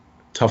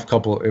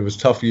couple. It was a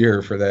tough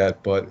year for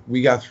that, but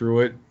we got through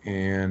it,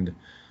 and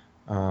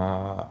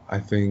I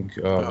think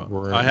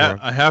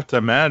I have to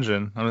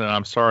imagine.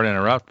 I'm sorry to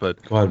interrupt, but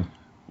go ahead.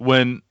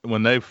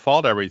 When they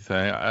fought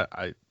everything,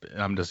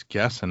 I'm just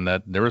guessing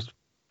that there was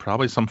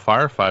probably some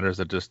firefighters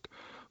that just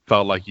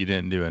felt like you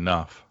didn't do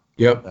enough.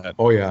 Yep.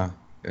 Oh yeah,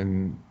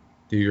 and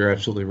you're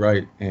absolutely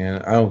right.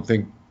 And I don't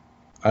think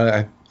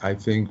I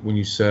think when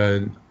you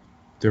said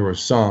there were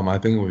some. I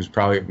think it was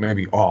probably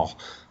maybe all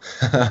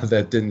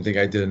that didn't think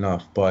I did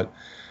enough. But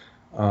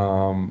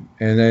and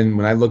then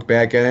when I look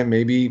back at it,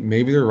 maybe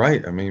they're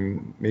right. I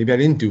mean, maybe I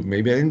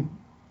didn't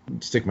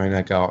stick my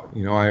neck out.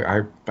 You know,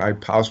 I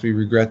possibly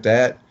regret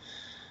that.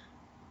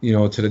 You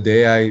know, to the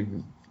day I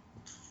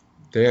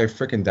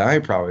freaking die,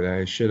 probably.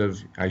 I should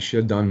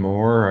have done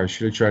more. I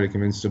should have tried to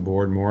convince the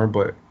board more.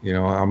 But you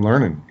know, I'm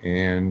learning,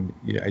 and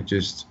yeah, I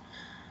just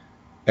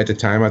at the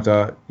time I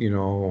thought, you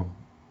know,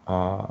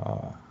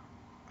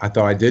 I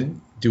thought I did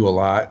do a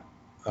lot,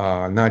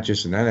 not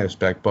just in that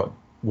aspect, but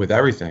with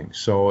everything.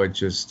 So it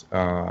just,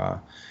 I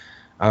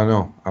don't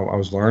know. I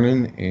was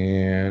learning,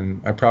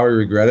 and I probably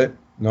regret it.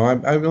 No,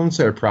 I don't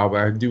say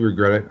I do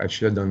regret it. I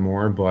should have done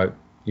more, but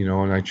you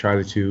know, and I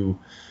try to,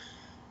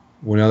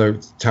 when other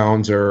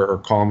towns are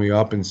calling me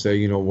up and say,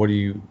 you know,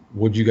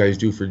 what'd you guys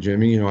do for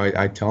Jimmy? You know,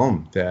 I tell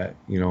them that,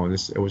 you know,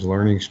 it was a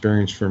learning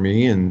experience for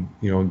me, and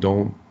you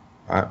know,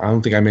 I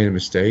don't think I made a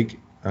mistake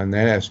on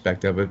that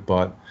aspect of it,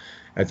 but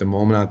at the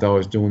moment I thought I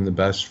was doing the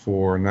best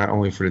for not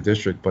only for the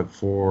district, but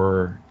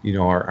for, you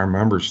know, our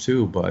members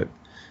too. But,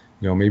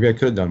 you know, maybe I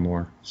could have done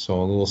more. So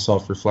a little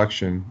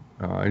self-reflection,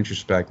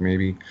 introspect,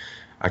 maybe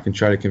I can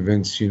try to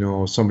convince, you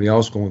know, somebody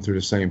else going through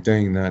the same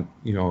thing that,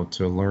 you know,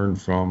 to learn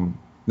from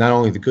not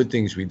only the good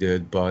things we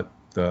did, but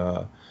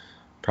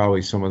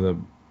probably some of the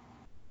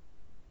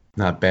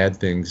not bad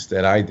things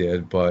that I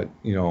did, but,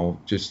 you know,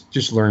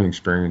 just learning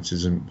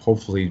experiences, and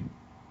hopefully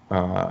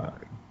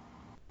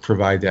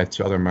provide that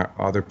to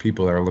other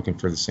people that are looking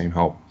for the same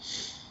help.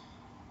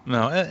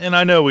 No, and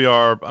I know we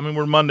are. I mean,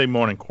 we're Monday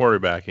morning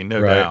quarterbacking,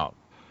 no Right. doubt.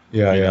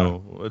 Yeah, You yeah.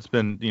 know, it's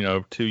been, you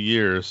know, 2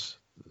 years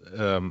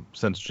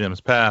since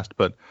Jim's passed,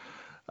 but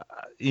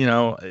you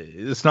know,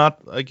 it's not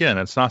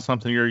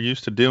something you're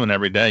used to doing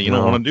every day. You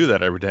don't No, want to do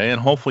that every day,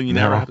 and hopefully you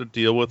never no. have to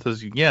deal with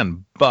this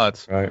again.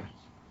 But Right.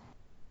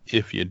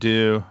 if you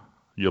do,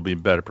 you'll be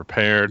better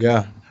prepared.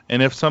 Yeah.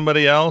 And if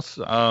somebody else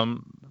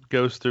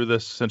goes through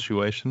this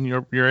situation,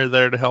 you're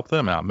there to help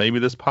them out. Maybe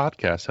this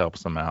podcast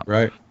helps them out.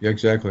 Right. Yeah,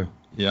 exactly.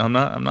 Yeah,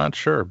 I'm not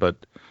sure, but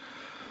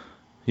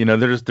you know,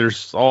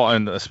 there's all,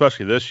 and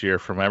especially this year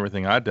from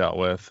everything I dealt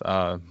with,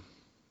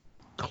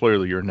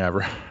 clearly you're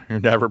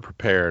never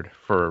prepared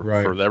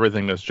Right. for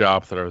everything this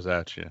job throws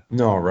at you.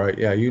 No, right.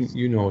 Yeah,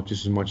 you know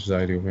just as much as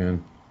I do,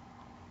 man.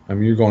 I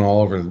mean, you're going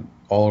all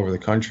over the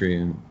country,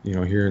 and you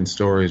know, hearing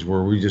stories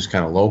where we just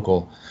kind of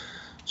local.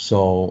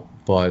 So,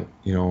 but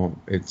you know,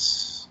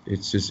 it's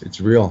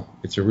real.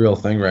 It's a real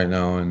thing right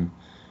now, and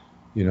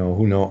you know,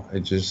 who know?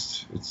 It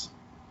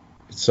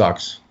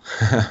sucks,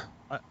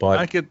 I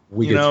but could,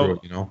 we you get through know, it.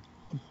 You know.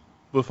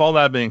 with all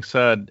that being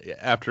said,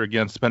 after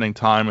again spending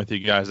time with you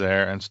guys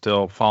there and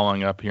still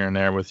following up here and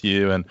there with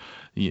you, and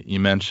you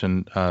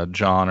mentioned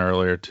John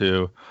earlier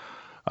too.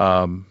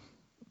 Um,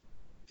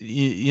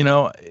 you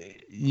know,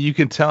 you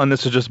can tell, and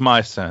this is just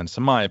my sense,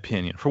 and my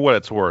opinion, for what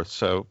it's worth.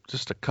 So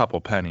just a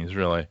couple pennies,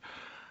 really.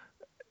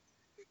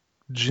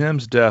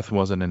 Jim's death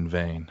wasn't in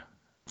vain.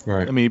 I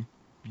Right. mean,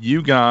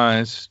 you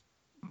guys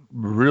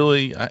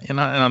really, and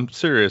I'm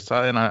serious,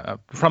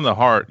 from the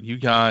heart, you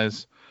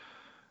guys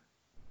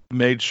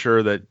made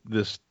sure that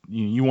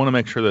you want to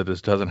make sure that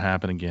this doesn't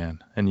happen again,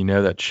 and you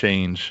know that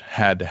change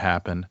had to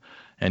happen,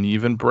 and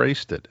you've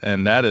embraced it,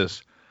 and that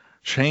is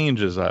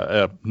change is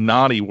a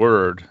naughty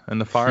word in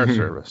the fire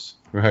service.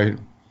 Right.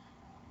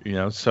 You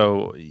know,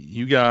 so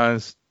you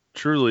guys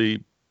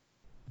truly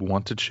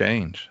want to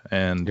change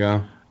and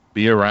Yeah.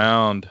 be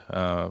around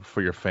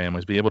for your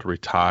families, be able to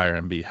retire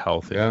and be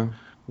healthy. Yeah.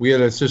 We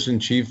had an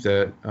assistant chief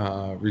that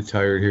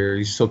retired here.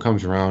 He still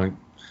comes around.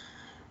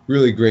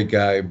 Really great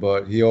guy,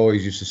 but he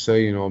always used to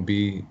say, you know,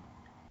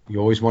 you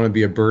always want to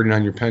be a burden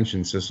on your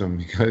pension system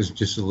because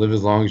just to live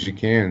as long as you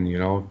can, you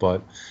know.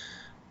 But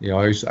you know,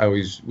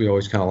 we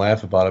always kind of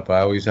laugh about it, but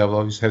I always have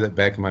that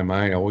back in my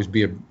mind. Always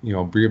be a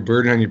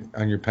burden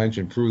on your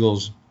pension. Prove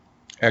those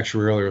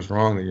actuarials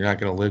wrong, that you're not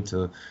going to live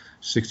to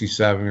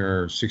 67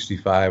 or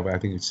 65. I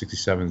think it's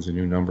 67 is a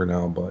new number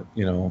now, but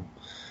you know,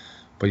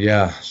 but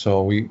yeah.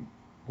 So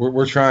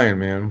we're trying,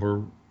 man.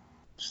 We're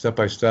step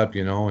by step,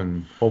 you know,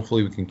 and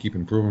hopefully we can keep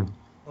improving.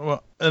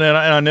 Well, and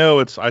I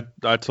know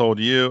I told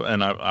you,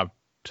 and I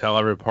tell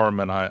every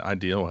department I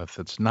deal with,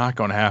 it's not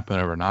going to happen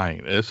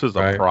overnight. This is a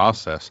Right.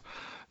 process.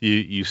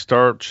 You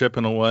start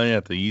chipping away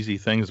at the easy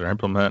things to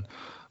implement.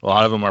 A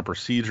lot of them are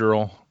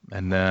procedural,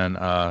 and then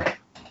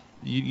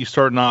you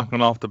start knocking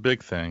off the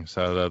big things,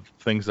 the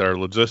things that are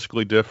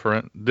logistically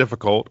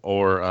difficult,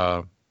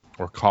 or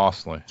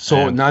costly.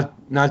 So And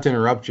not to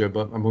interrupt you,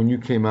 but when you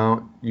came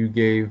out, you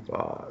gave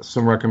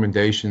some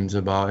recommendations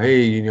about,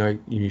 hey, you know,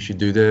 you should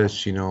do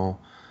this, you know,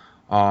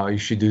 you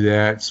should do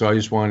that. So I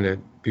just wanted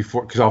to,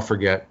 before, because I'll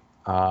forget.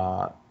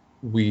 So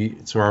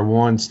our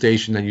one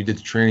station that you did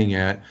the training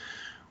at,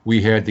 we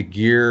had the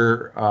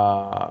gear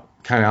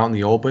kind of out in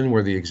the open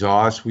where the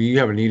exhaust. We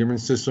have an Eaterman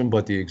system,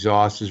 but the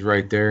exhaust is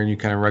right there, and you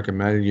kind of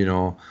recommended, you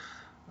know,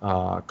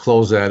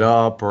 close that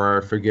up,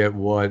 or I forget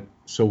what.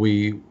 So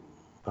we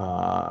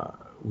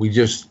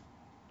just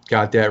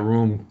got that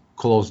room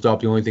closed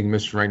up. The only thing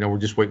missing right now, we're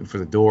just waiting for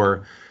the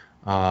door.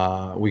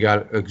 We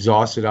got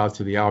exhausted out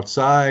to the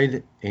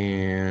outside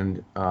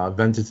and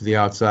vented to the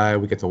outside.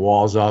 We get the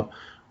walls up,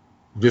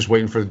 just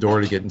waiting for the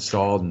door to get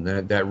installed, and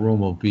that room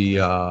will be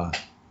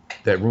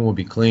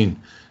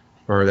clean,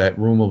 or that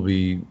room will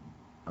be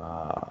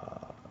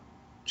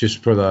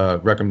just for the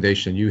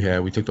recommendation you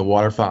had. We took the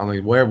water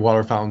fountain. We have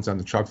water fountains on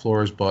the truck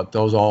floors, but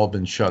those all have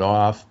been shut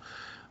off.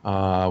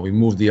 We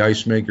moved the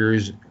ice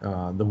makers.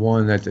 The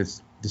one at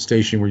the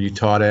station where you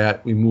taught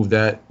at, we moved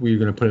that. We were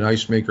going to put an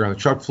ice maker on the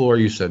truck floor.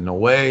 You said no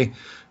way.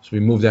 So we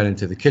moved that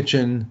into the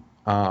kitchen.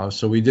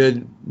 So we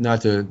did,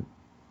 not to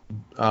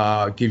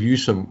give you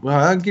some, well,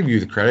 I'll give you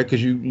the credit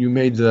because you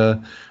made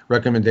the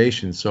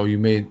recommendations. So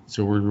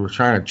we're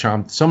trying to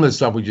chomp some of the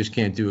stuff we just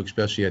can't do,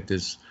 especially at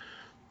this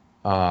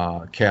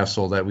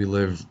castle that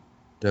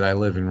I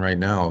live in right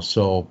now.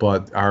 So,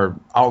 but our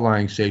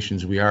outlying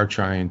stations, we are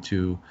trying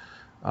to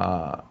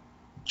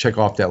check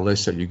off that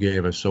list that you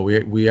gave us. So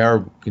we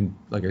are,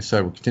 like I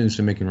said, we're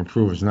continuously making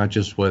improvements, not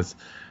just with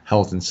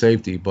health and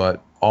safety,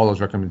 but all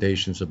those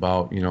recommendations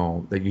about,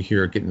 that you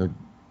hear, getting the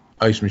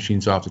ice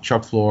machines off the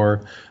truck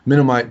floor,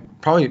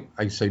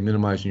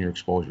 minimizing your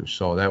exposure.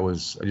 So I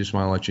just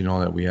want to let you know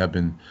that we have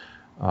been,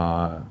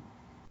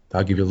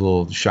 I'll give you a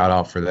little shout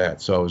out for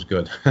that. So it was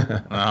good.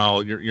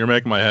 Oh, you're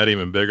making my head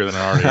even bigger than it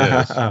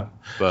already is.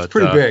 But it's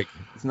pretty big.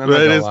 It's not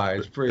gonna lie.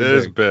 It's pretty big. It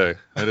is big.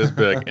 It is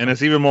big. And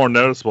it's even more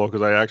noticeable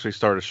because I actually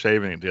started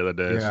shaving it the other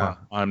day. Yeah. So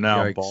I'm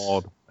now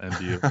bald and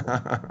beautiful.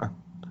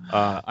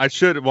 I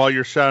should, while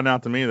you're shouting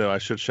out to me, though, I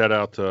should shout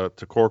out to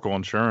Corkle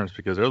Insurance,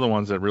 because they're the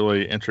ones that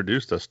really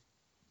introduced us.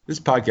 This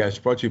podcast is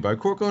brought to you by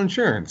Corkle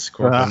Insurance.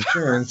 Corkle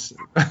Insurance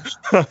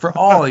for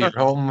all your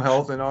home,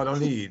 health, and auto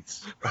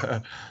needs.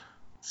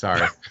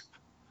 Sorry.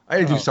 I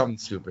had to do something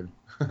stupid.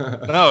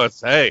 No,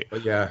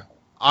 but yeah.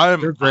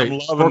 They're great.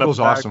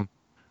 Corkle's awesome.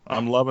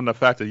 I'm loving the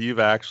fact that you've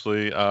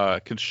actually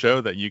can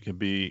show that you can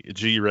be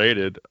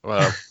G-rated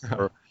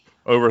for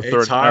over 30.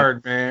 It's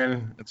hard,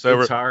 man. It's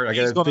hard.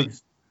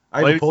 I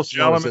have a poster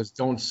that says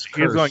don't curse.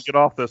 He's going to get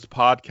off this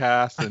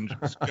podcast and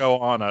just go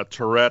on a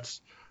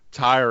Tourette's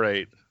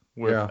tirade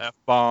with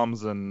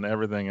F-bombs and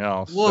everything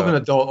else. We'll have an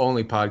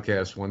adult-only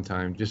podcast one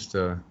time, just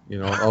a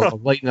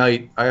late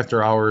night,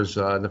 after hours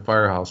in the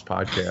Firehouse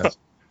podcast.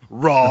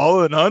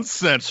 Raw and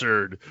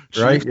uncensored.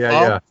 Right?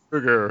 Yeah.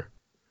 Sugar.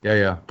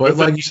 Yeah. But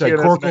like you said,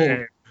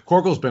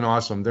 Corkle's been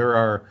awesome. They're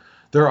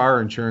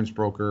our insurance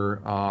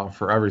broker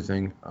for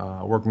everything,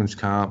 workman's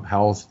comp,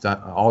 health,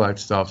 all that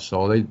stuff.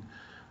 So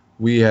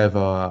we have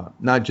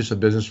not just a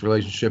business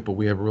relationship, but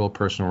we have a real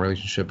personal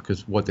relationship,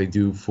 because what they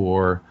do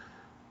for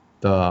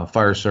the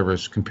fire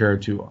service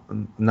compared to,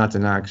 not to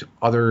knock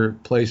other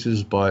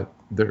places, but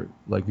they're,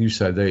 like you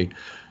said, they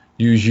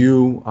use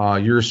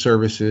your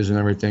services and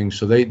everything.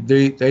 So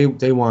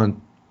they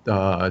want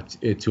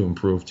it to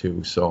improve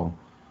too. So.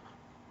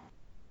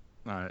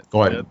 All right.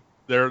 Go ahead.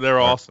 They're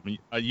awesome. You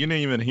didn't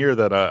even hear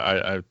that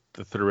I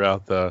threw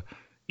out the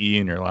E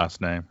in your last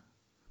name.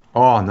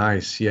 Oh,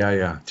 nice.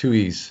 Yeah. 2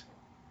 E's.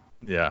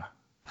 Yeah.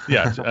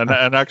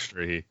 an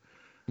extra E.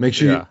 Make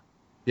sure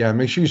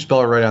make sure you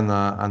spell it right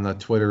on the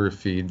Twitter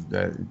feed,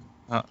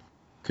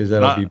 because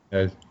that'll be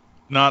bad.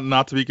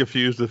 Not to be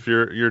confused with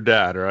your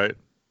dad, right?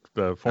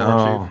 The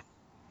former chief.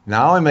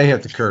 Now I may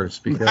have to curse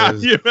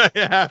because you may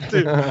have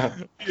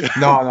to.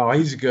 No,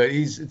 he's good.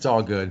 It's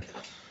all good.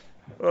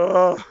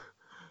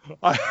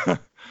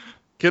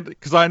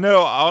 Because I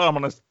know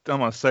I'm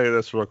gonna say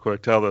this real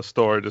quick, tell this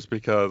story, just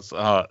because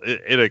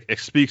it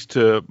speaks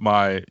to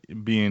my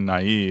being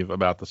naive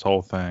about this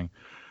whole thing.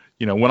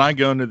 When I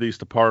go into these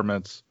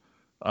departments,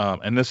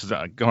 and this is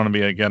going to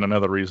be again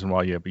another reason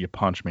why you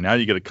punch me. Now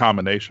you get a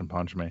combination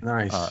punch me.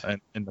 Nice.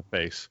 In the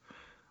face.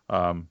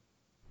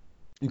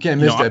 You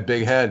can't miss that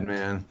big head,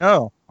 man.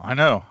 No, I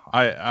know.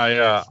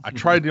 I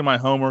try to do my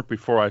homework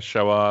before I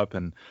show up,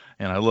 and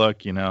I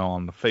look,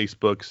 on the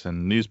Facebooks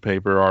and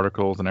newspaper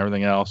articles and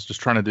everything else,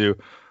 just trying to do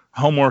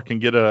homework and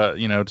get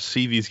to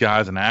see these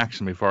guys in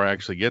action before I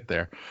actually get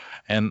there.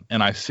 And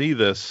I see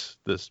this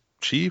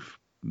Chief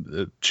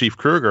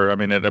Krueger. I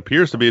mean, it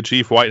appears to be a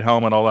chief, white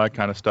helmet, all that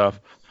kind of stuff.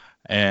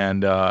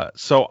 And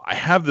so I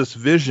have this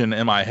vision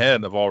in my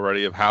head of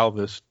how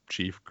this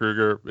Chief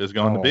Krueger is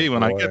going to be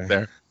when I get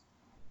there.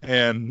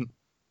 And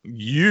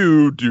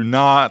you do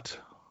not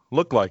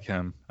look like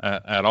him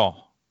at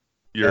all.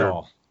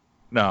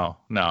 No.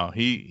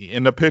 He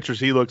in the pictures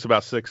he looks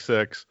about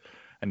 6'6",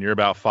 and you're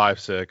about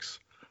 5'6",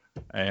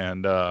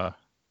 and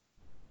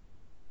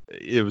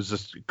it was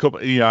just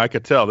I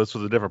could tell this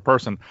was a different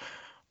person.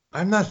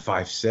 I'm not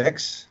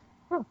 5'6".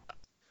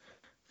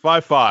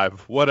 5'5",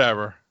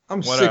 whatever.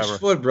 I'm 6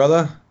 foot,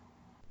 brother.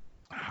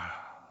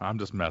 I'm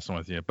just messing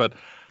with you. But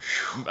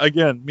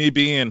again, me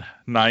being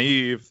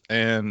naive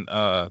and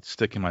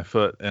sticking my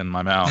foot in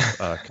my mouth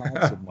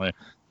constantly,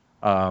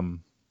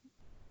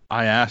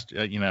 I asked,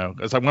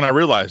 because when I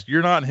realized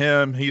you're not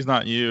him, he's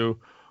not you.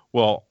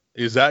 Well,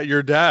 is that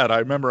your dad? I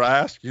remember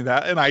asking you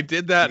that, and I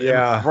did that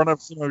in front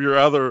of some of your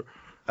other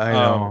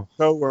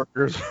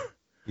coworkers.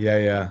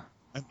 Yeah.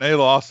 And they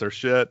lost their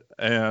shit,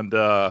 and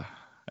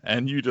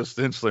you just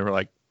instantly were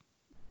like,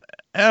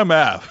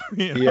 MF.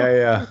 You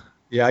know?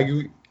 Yeah.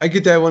 I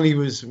get that when he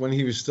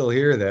was still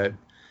here, that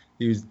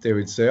they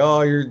would say,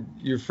 oh,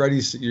 you're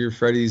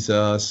Freddie's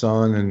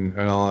son, and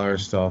all that other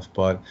stuff,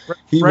 but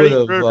he would Freddy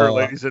have Krueger,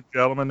 ladies and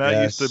gentlemen,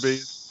 that used to be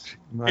yes,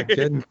 I'm not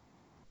kidding.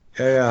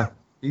 Yeah.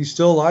 He's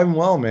still alive and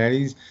well, man.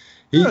 He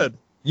good.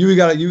 you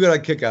got a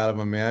kick out of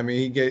him, man. I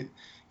mean,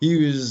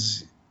 he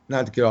was,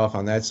 not to get off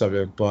on that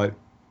subject, but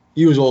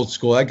he was old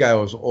school. That guy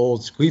was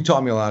old school. He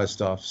taught me a lot of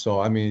stuff. So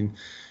I mean,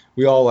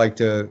 we all like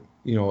to,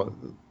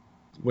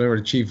 whenever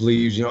the chief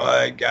leaves, oh,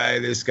 that guy,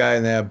 this guy,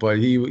 and that. But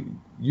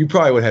you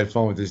probably would have had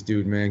fun with this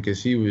dude, man,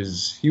 because he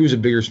was a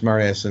bigger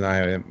smartass than I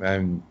am,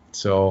 and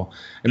so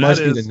it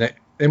must be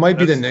it might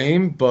be the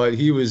name, but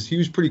he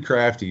was pretty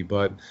crafty.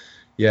 But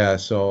yeah,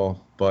 so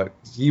but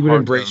he would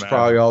embrace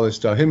probably all this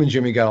stuff. Him and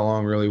Jimmy got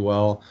along really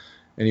well,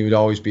 and he would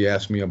always be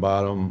asking me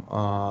about him,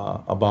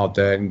 about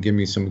that, and give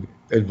me some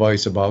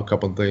advice about a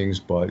couple of things.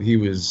 But he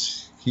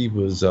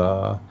wasn't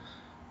a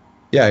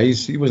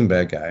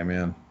bad guy,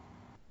 man.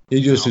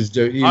 He just is.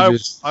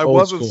 I old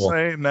wasn't school.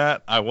 saying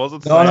that. I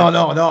wasn't No, saying.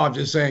 no. I'm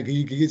just saying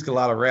he's got a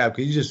lot of rap.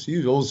 He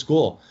was old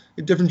school.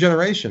 A different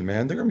generation,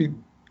 man. They're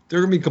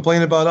gonna be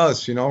complaining about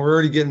us. We're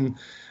already getting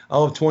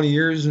out of 20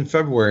 years in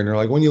February, and they're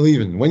like, "When you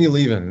leaving? When you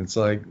leaving?" It's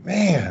like,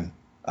 man,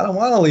 I don't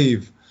want to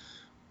leave,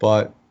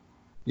 but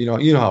you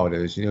know how it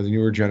is. The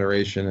newer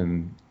generation,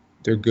 and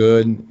they're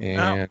good, and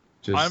Now,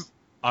 just.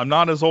 I'm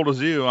not as old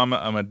as you. I'm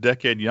a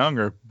decade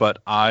younger, but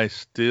I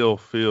still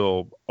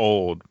feel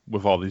old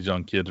with all these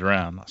young kids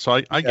around.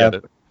 So I get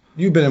it.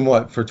 You've been in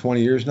what for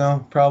 20 years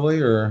now, probably,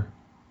 or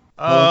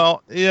more?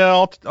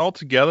 Yeah, all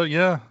together,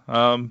 yeah.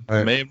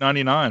 Right. May of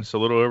 '99, so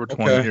a little over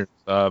 20 Okay. years.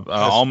 Yes.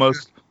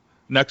 Almost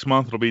next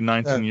month it'll be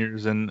 19 Yeah.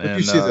 years and But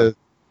you see the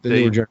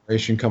newer date.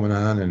 generation coming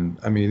on, and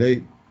I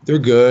mean they're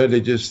good. They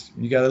just,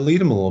 you got to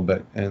lead them a little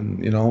bit, and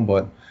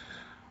but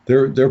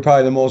they're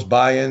probably the most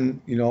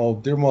buy-in.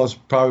 They're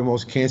probably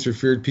most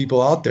cancer-feared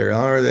people out there.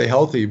 Not only are they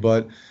healthy,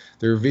 but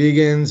they're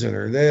vegans, and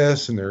they're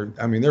this, and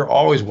they're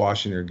always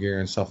washing their gear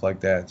and stuff like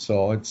that.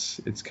 So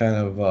it's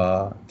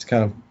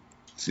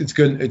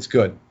good. It's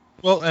good.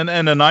 Well, and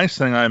a nice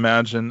thing I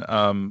imagine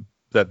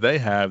that they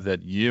have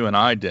that you and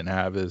I didn't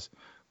have is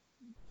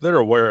they're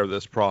aware of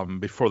this problem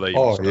before they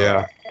even Oh start.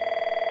 yeah.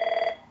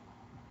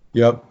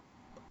 Yep.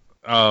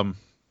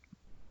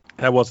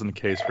 That wasn't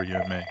the case for you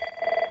and me.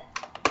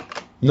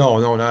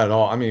 No, not at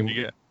all. I mean,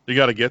 You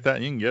got to get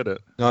that. You can get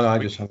it. no, I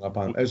just hung up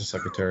on as a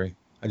secretary.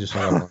 I just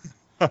hung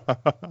up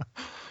on.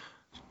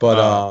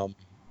 But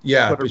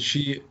yeah, but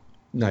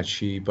not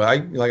she,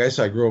 but like I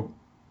said, I grew up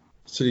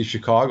city of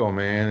Chicago,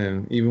 man,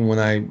 and even when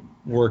I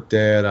worked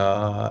at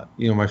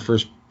my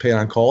first paid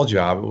on call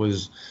job, it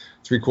was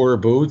 3/4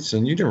 boots,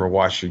 and you never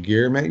wash your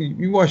gear, man.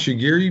 You wash your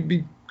gear, you'd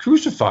be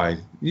crucified.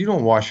 You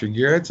don't wash your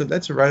gear,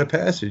 that's a rite of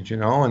passage,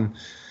 and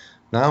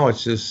now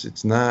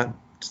it's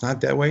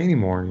not that way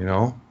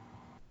anymore.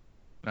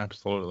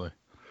 Absolutely.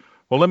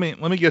 Well, let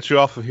me get you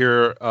off of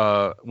here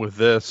with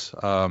this.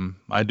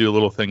 I do a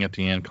little thing at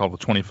the end called the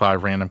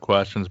 25 random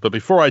questions. But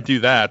before I do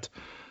that,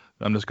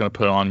 I'm just going to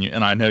put it on you.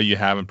 And I know you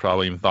haven't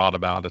probably even thought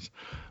about it.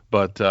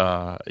 But,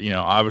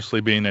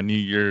 obviously being a New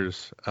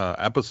Year's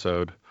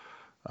episode,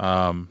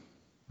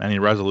 any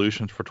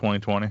resolutions for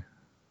 2020?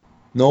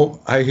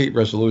 No, I hate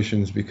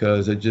resolutions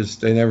because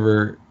they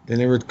never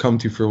come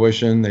to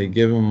fruition. They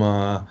give them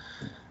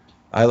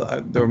I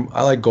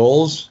like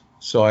goals.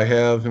 So I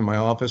have in my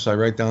office, I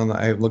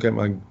look at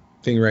my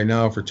thing right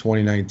now for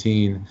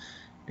 2019,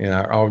 and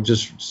I'll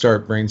just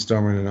start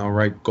brainstorming, and I'll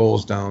write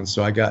goals down.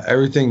 So I got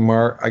everything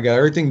marked. I got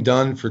everything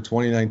done for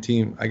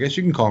 2019. I guess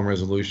you can call them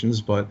resolutions,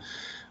 but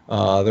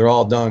they're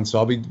all done. So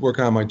I'll be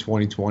working on my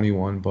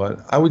 2021.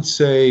 But I would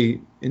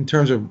say, in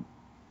terms of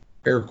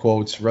air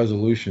quotes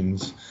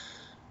resolutions,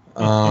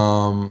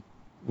 we're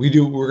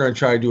going to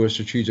try to do a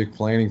strategic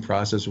planning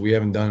process we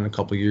haven't done in a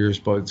couple of years,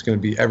 but it's going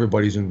to be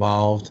everybody's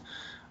involved.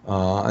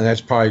 And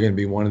that's probably going to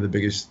be one of the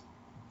biggest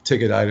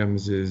ticket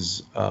items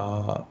is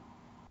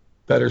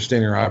better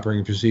standard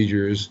operating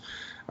procedures.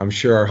 I'm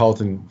sure our health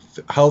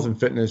and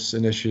fitness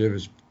initiative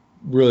is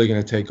really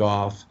going to take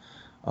off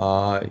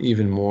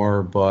even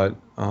more. But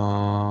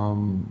I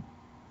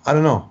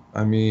don't know.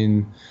 I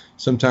mean,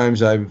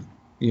 sometimes I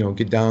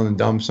get down and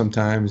dumb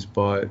sometimes,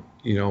 but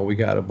we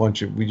got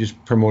we just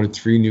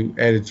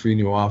added 3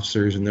 new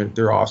officers, and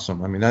they're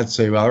awesome. I mean, not to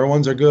say other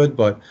ones are good,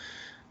 but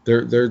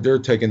they're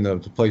taking the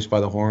place by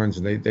the horns,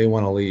 and they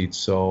want to lead.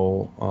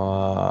 So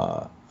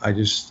I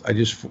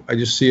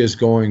just see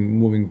us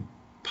moving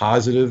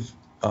positive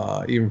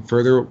even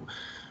further,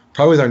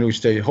 probably with our new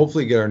station.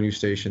 Hopefully get our new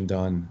station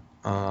done.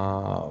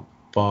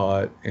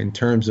 But in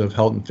terms of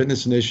health and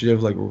fitness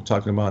initiative, like we're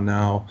talking about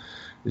now,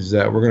 is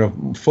that we're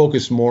going to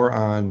focus more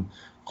on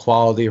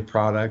quality of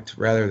product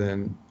rather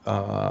than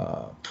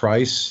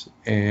price,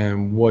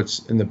 and what's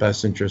in the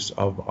best interest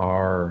of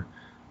our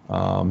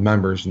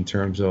members in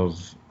terms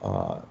of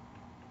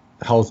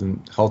health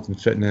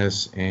and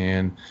fitness,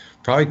 and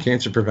probably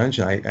cancer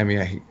prevention. I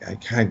mean, I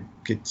kind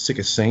of get sick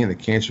of saying the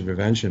cancer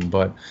prevention,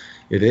 but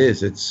it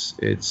is.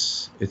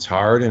 It's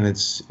hard, and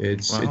it's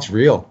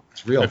real.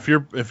 It's real.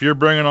 If you're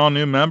bringing on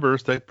new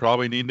members, they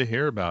probably need to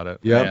hear about it.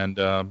 Yep.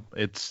 And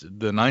it's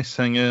the nice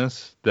thing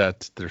is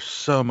that there's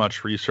so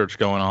much research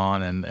going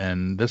on,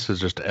 and this is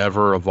just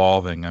ever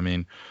evolving. I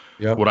mean,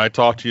 what I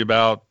talked to you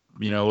about,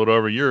 a little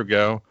over a year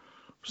ago,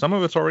 some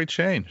of it's already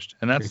changed,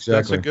 and that's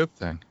a good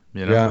thing.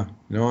 Yeah.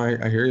 No,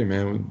 I hear you,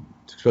 man.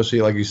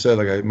 Especially like you said,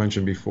 like I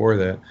mentioned before,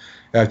 that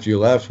after you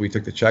left, we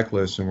took the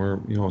checklist and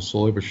we're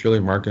slowly but surely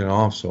marking it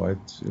off. So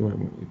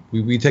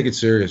we take it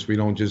serious. We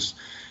don't just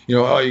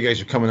oh, you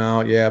guys are coming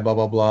out, yeah, blah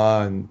blah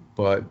blah,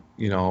 but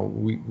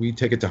we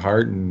take it to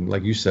heart, and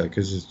like you said,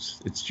 because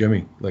it's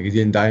Jimmy. Like, he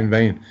didn't die in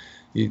vain.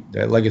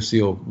 That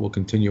legacy will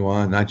continue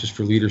on, not just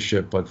for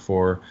leadership, but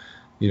for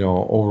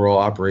overall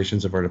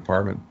operations of our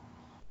department.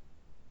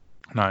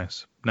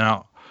 Nice.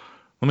 Now,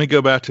 let me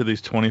go back to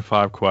these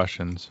 25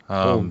 questions.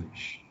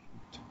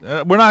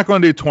 We're not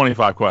going to do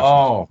 25 questions.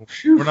 Oh,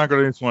 phew. We're not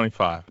going to do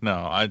 25. No,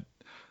 I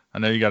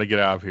know you got to get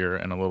out of here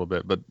in a little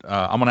bit, but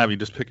I'm going to have you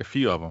just pick a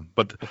few of them.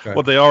 But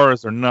what they are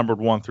is they're numbered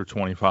 1 through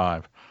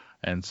 25.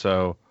 And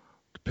so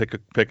pick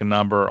a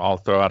number. I'll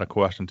throw out a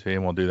question to you,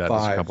 and we'll do that 5.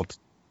 just a couple.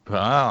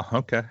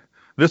 Okay.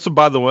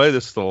 By the way,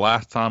 this is the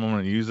last time I'm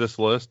going to use this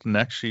list.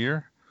 Next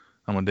year,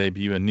 I'm going to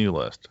debut a new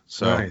list.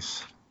 So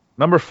nice.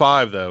 Number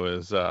 5, though,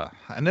 is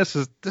and this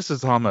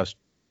is almost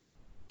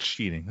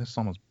cheating. This is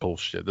almost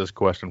bullshit, this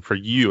question, for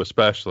you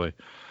especially.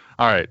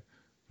 All right,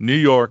 New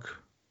York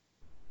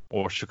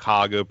or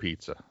Chicago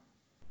pizza?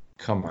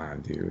 Come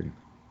on, dude.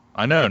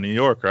 I know, New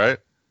York, right?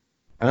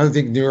 I don't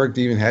think New York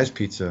even has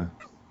pizza.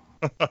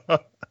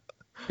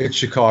 It's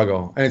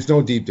Chicago, and it's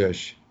no deep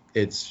dish.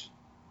 It's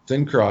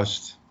thin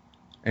crust,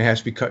 and it has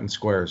to be cut in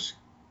squares.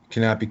 It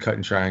cannot be cut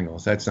in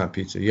triangles. That's not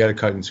pizza. You got to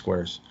cut in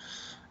squares.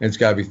 And it's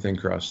got to be thin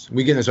crust.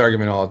 We get in this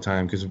argument all the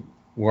time because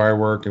where I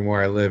work and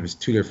where I live is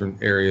 2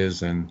 different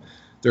areas, and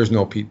there's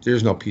no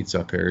pizza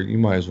up here. You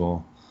might as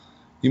well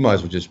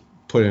just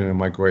put it in a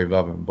microwave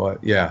oven.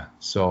 But yeah,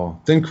 so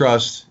thin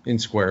crust in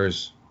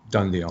squares,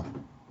 done deal.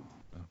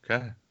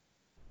 Okay,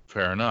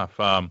 fair enough.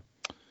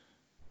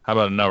 How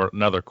about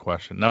another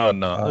question? No,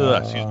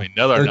 excuse me,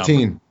 another 13.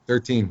 number.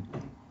 13.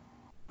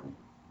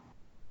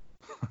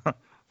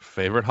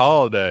 Favorite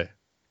holiday?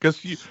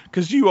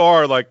 Because you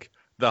are like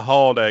the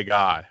holiday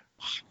guy.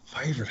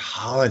 Favorite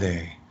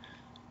holiday?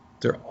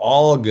 They're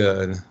all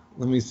good.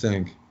 Let me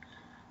think.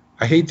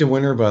 I hate the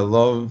winter, but I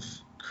love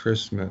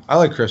Christmas. I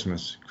like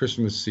Christmas.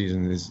 Christmas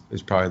season is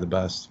probably the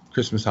best.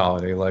 Christmas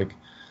holiday,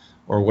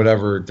 or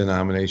whatever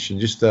denomination.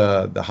 Just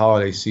the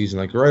holiday season,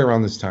 like right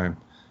around this time.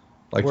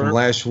 From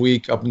last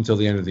week up until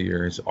the end of the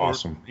year. It's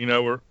awesome.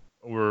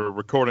 We're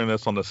recording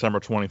this on December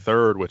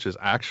 23rd, which is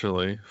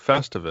actually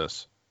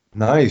Festivus.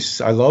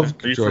 Nice. I love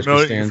George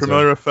Costanza. You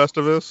familiar with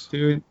Festivus?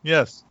 Dude.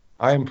 Yes.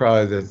 I am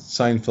probably the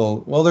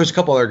Seinfeld. Well, there's a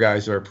couple other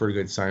guys who are pretty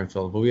good at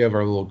Seinfeld, but we have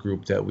our little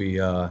group that we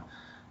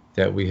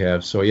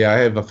have. So yeah, I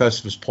have a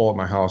Festivus poll at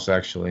my house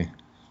actually.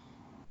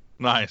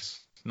 Nice.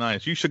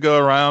 You should go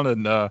around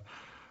and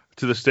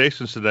to the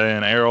stations today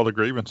and air all the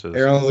grievances.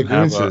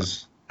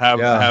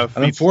 And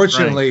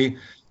unfortunately,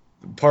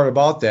 part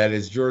about that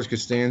is George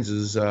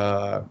Costanza's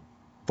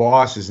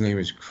boss. His name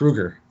is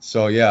Krueger.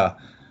 So yeah,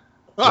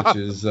 which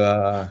is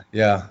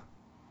yeah.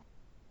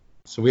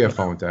 So we have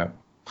fun with that.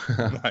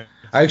 Nice.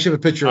 I actually have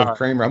a picture of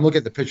Kramer. I'm looking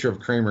at the picture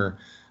of Kramer.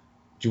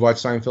 Did you watch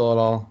Seinfeld at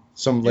all?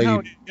 Some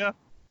lady. Yeah.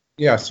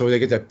 Yeah. So they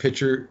get that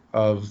picture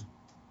of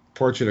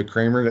portrait of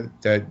Kramer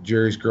that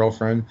Jerry's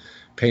girlfriend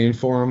painted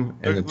for him,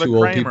 and the 2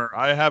 old people.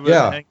 I have it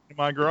hanging in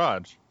my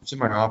garage. It's in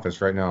my office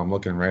right now. I'm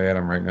looking right at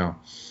him right now.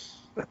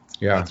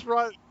 Yeah. That's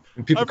right.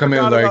 And people come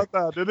in like,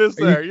 about that. It is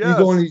there. Yes.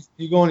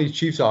 You go in these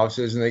Chiefs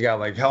offices and they got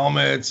like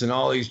helmets and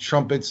all these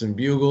trumpets and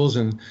bugles,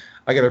 and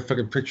I got a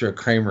fucking picture of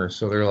Kramer.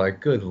 So they're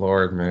like, good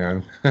Lord,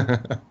 man.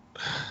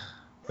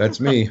 That's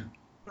me.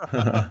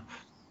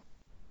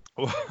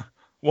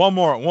 One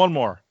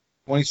more.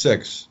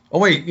 26. Oh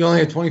wait, you only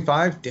had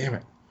 25? Damn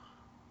it.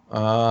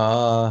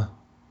 5,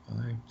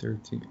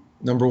 13.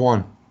 Number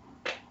 1.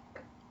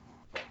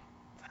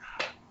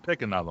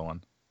 Pick another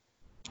one.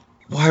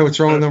 Why? What's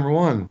wrong with number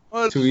 1?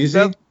 Well, too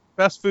easy?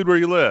 Best food where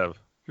you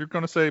live. You're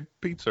going to say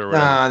pizza or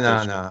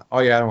whatever. Nah. Oh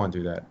yeah, I don't want to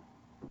do that.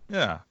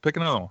 Yeah, pick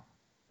another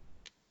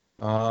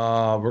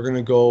one. We're going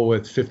to go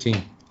with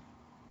 15.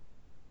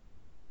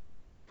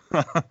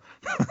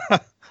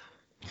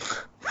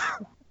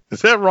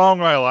 Is that wrong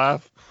when I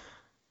laugh?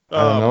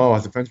 I don't know.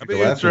 It depends what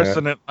you're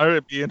laughing at.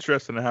 I'd be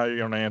interested in how you're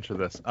going to answer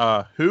this.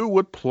 Who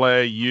would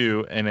play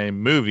you in a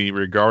movie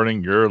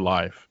regarding your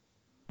life?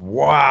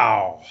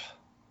 Wow.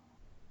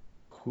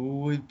 Who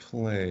would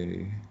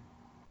play?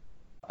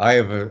 I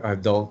have an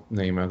adult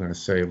name I'm going to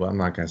say, but I'm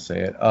not going to say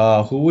it.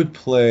 Who would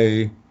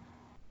play?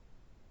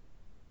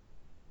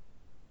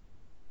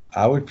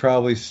 I would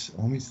probably.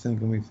 Let me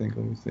think.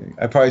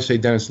 I'd probably say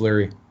Dennis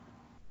Leary.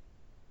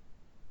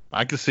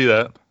 I could see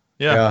that.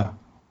 Yeah.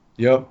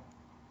 Yep.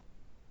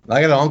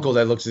 I got an uncle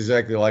that looks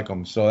exactly like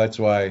him, so that's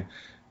why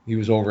he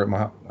was over at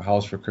my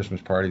house for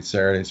Christmas party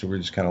Saturday. So we're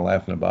just kind of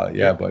laughing about it.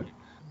 Yeah, but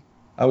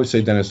I would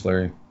say Dennis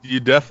Leary. You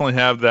definitely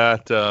have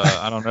that.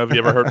 I don't know if you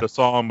ever heard the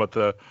song, but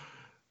the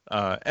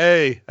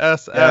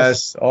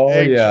Yes. Oh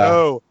yeah.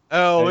 Yeah.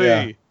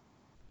 ASSHOLE.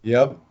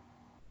 Yep.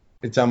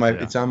 It's on my.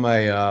 Yeah. It's on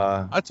my.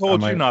 I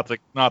told you not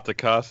to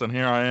cuss, and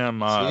here I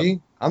am.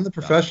 See, I'm the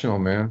professional,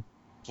 man.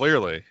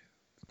 Clearly,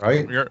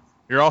 Right?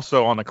 You're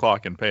also on the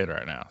clock and paid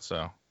right now,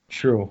 so.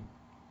 True.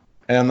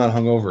 And I'm not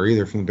hungover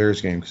either from the Bears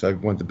game because I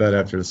went to bed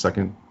after the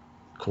second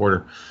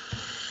quarter.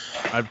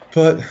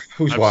 But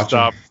who's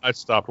watching? I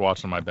stopped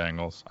watching my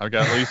Bengals. At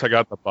least I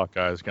got the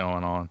Buckeyes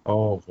going on.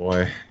 Oh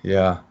boy,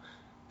 yeah.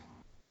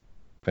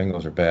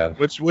 Bengals are bad.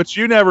 Which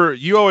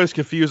you always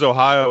confuse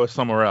Ohio with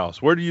somewhere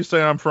else. Where do you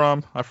say I'm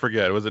from? I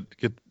forget. Was it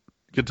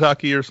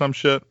Kentucky or some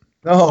shit?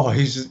 No,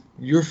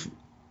 you're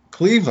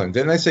Cleveland.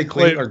 Didn't I say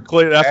Cleveland?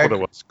 That's what it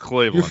was.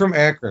 Cleveland. You're from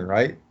Akron,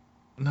 right?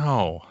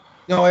 No,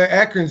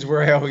 Akron's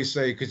where I always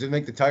say because they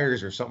make the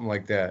tires or something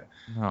like that.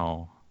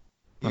 No.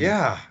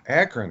 Yeah,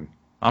 Akron.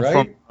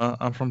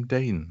 I'm from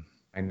Dayton.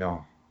 I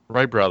know.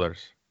 Wright brothers.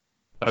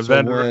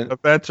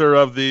 Inventor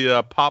of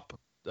the pop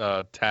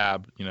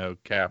tab,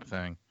 cap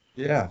thing.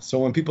 Yeah. So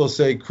when people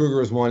say Krueger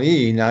with one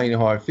E, now you know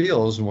how it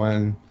feels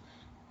when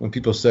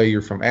people say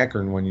you're from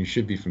Akron when you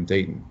should be from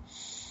Dayton.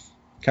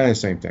 Kind of the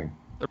same thing.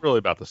 They're really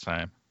about the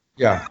same.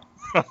 Yeah.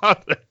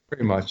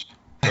 Pretty much.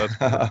 That's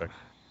perfect.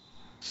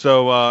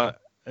 So,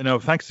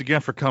 thanks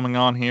again for coming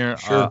on here.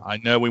 Sure. I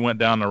know we went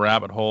down the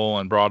rabbit hole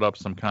and brought up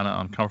some kind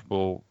of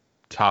uncomfortable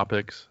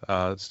topics,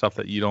 stuff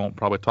that you don't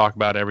probably talk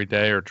about every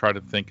day or try to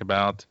think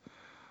about,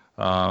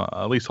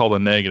 at least all the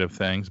negative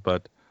things.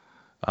 But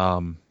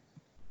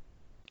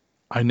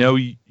I know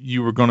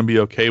you were going to be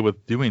okay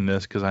with doing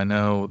this because I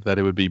know that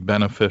it would be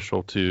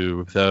beneficial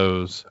to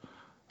those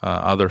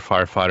other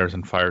firefighters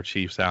and fire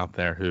chiefs out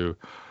there who,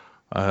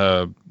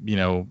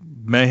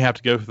 may have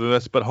to go through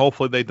this, but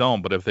hopefully they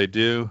don't. But if they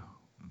do,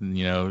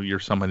 you're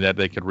somebody that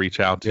they could reach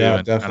out to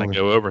and kind of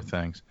go over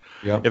things.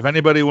 Yep. If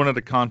anybody wanted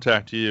to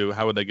contact you,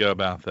 how would they go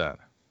about that?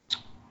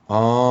 Do you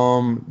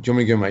want me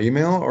to give my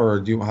email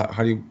or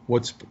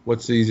what's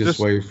the easiest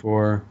way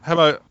for? How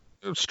about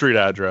street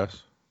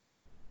address?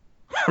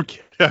 I'm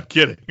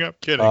kidding.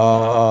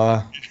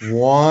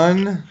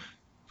 1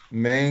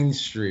 Main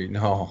Street.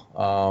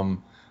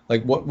 No.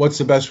 What's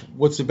the best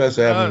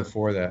avenue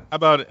for that?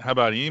 How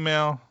about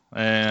email?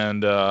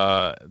 And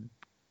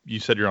you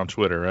said you're on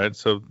Twitter, right?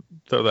 So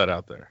throw that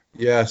out there.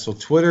 Yeah. So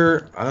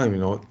Twitter, I don't even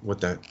know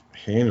what that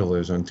handle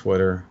is on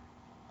Twitter.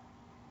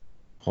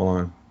 Hold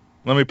on.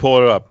 Let me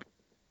pull it up.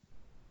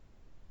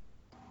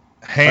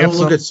 I don't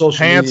look at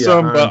social media.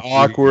 Handsome but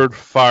awkward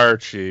fire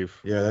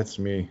chief. Yeah, that's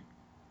me.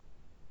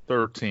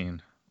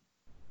 13.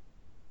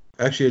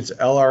 Actually, it's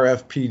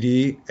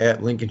LRFPD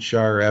at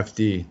Lincolnshire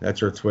FD.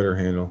 That's our Twitter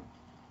handle.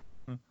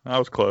 I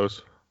was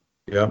close.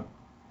 Yep.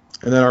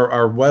 And then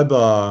our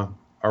webpage,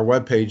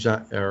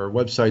 our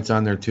website's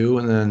on there too.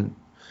 And then,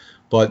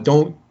 but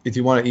if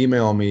you want to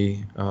email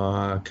me,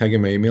 can I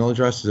give my email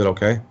address? Is that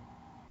okay?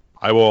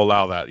 I will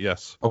allow that.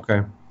 Yes.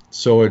 Okay.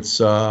 So it's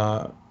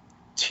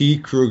T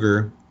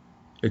Krueger.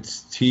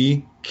 It's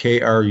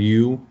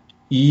TKRUEGER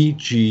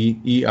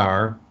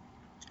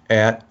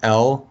at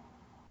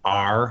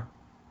LRFPD.org.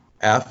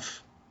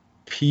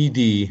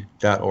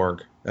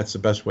 That's the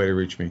best way to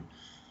reach me.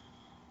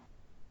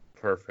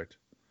 Perfect.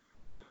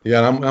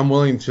 Yeah, and I'm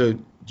willing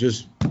to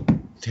just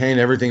hand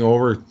everything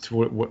over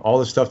to all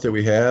the stuff that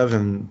we have,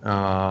 and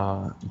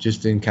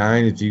just in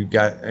kind. If you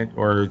got,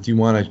 or do you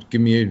want to give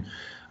me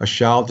a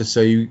shout to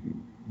say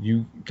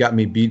you got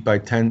me beat by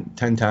 10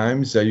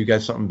 times, that you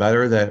got something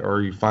better,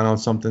 or you found out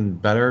something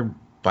better,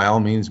 by all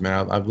means,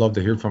 man, I'd love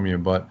to hear from you.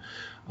 But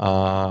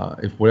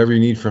if whatever you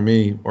need from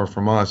me or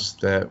from us,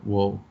 that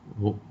we'll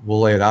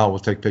lay it out. We'll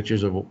take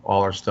pictures of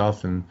all our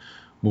stuff and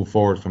move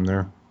forward from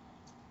there.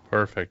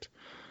 Perfect.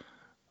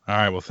 All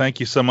right. Well,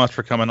 thank you so much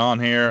for coming on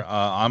here.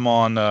 I'm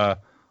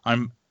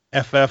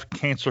FF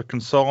Cancer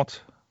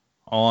Consult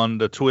on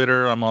the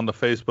Twitter. I'm on the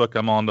Facebook.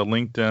 I'm on the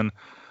LinkedIn.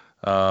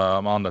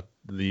 I'm on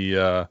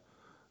the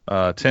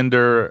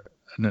Tinder.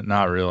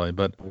 Not really,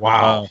 but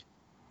wow.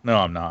 No,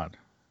 I'm not.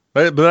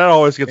 But that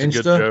always gets Insta?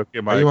 A good joke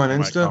in my. Are you on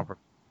Insta?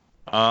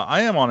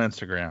 I am on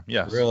Instagram.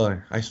 Yes. Really?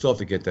 I still have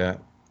to get that.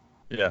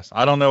 Yes.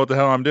 I don't know what the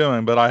hell I'm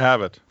doing, but I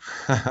have it.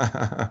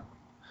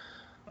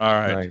 All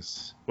right.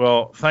 Nice.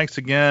 Well, thanks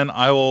again.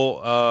 I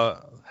will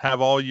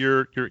have all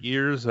your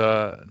ears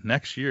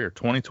next year,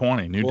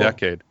 2020, new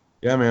decade.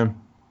 Yeah,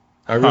 man.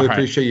 I really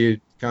appreciate you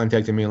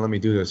contacting me and let me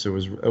do this. It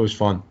was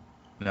fun.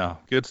 No,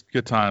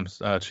 good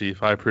times,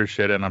 Chief. I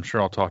appreciate it, and I'm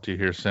sure I'll talk to you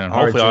here soon. All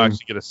Hopefully, right, I'll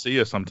actually get to see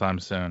you sometime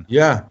soon.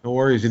 Yeah, no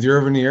worries. If you're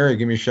ever in the area,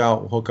 give me a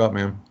shout. We'll hook up,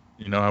 man.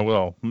 I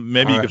will.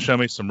 Maybe you can show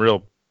me some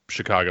real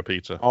Chicago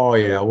pizza. Oh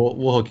yeah,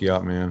 we'll hook you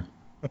up, man.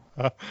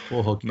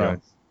 We'll hook you up.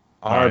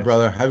 All right,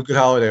 brother. Have a good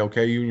holiday,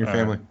 okay? You and your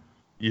family.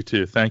 You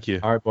too. Thank you.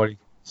 All right, buddy.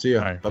 See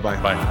ya. Right.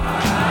 Bye-bye.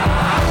 Bye.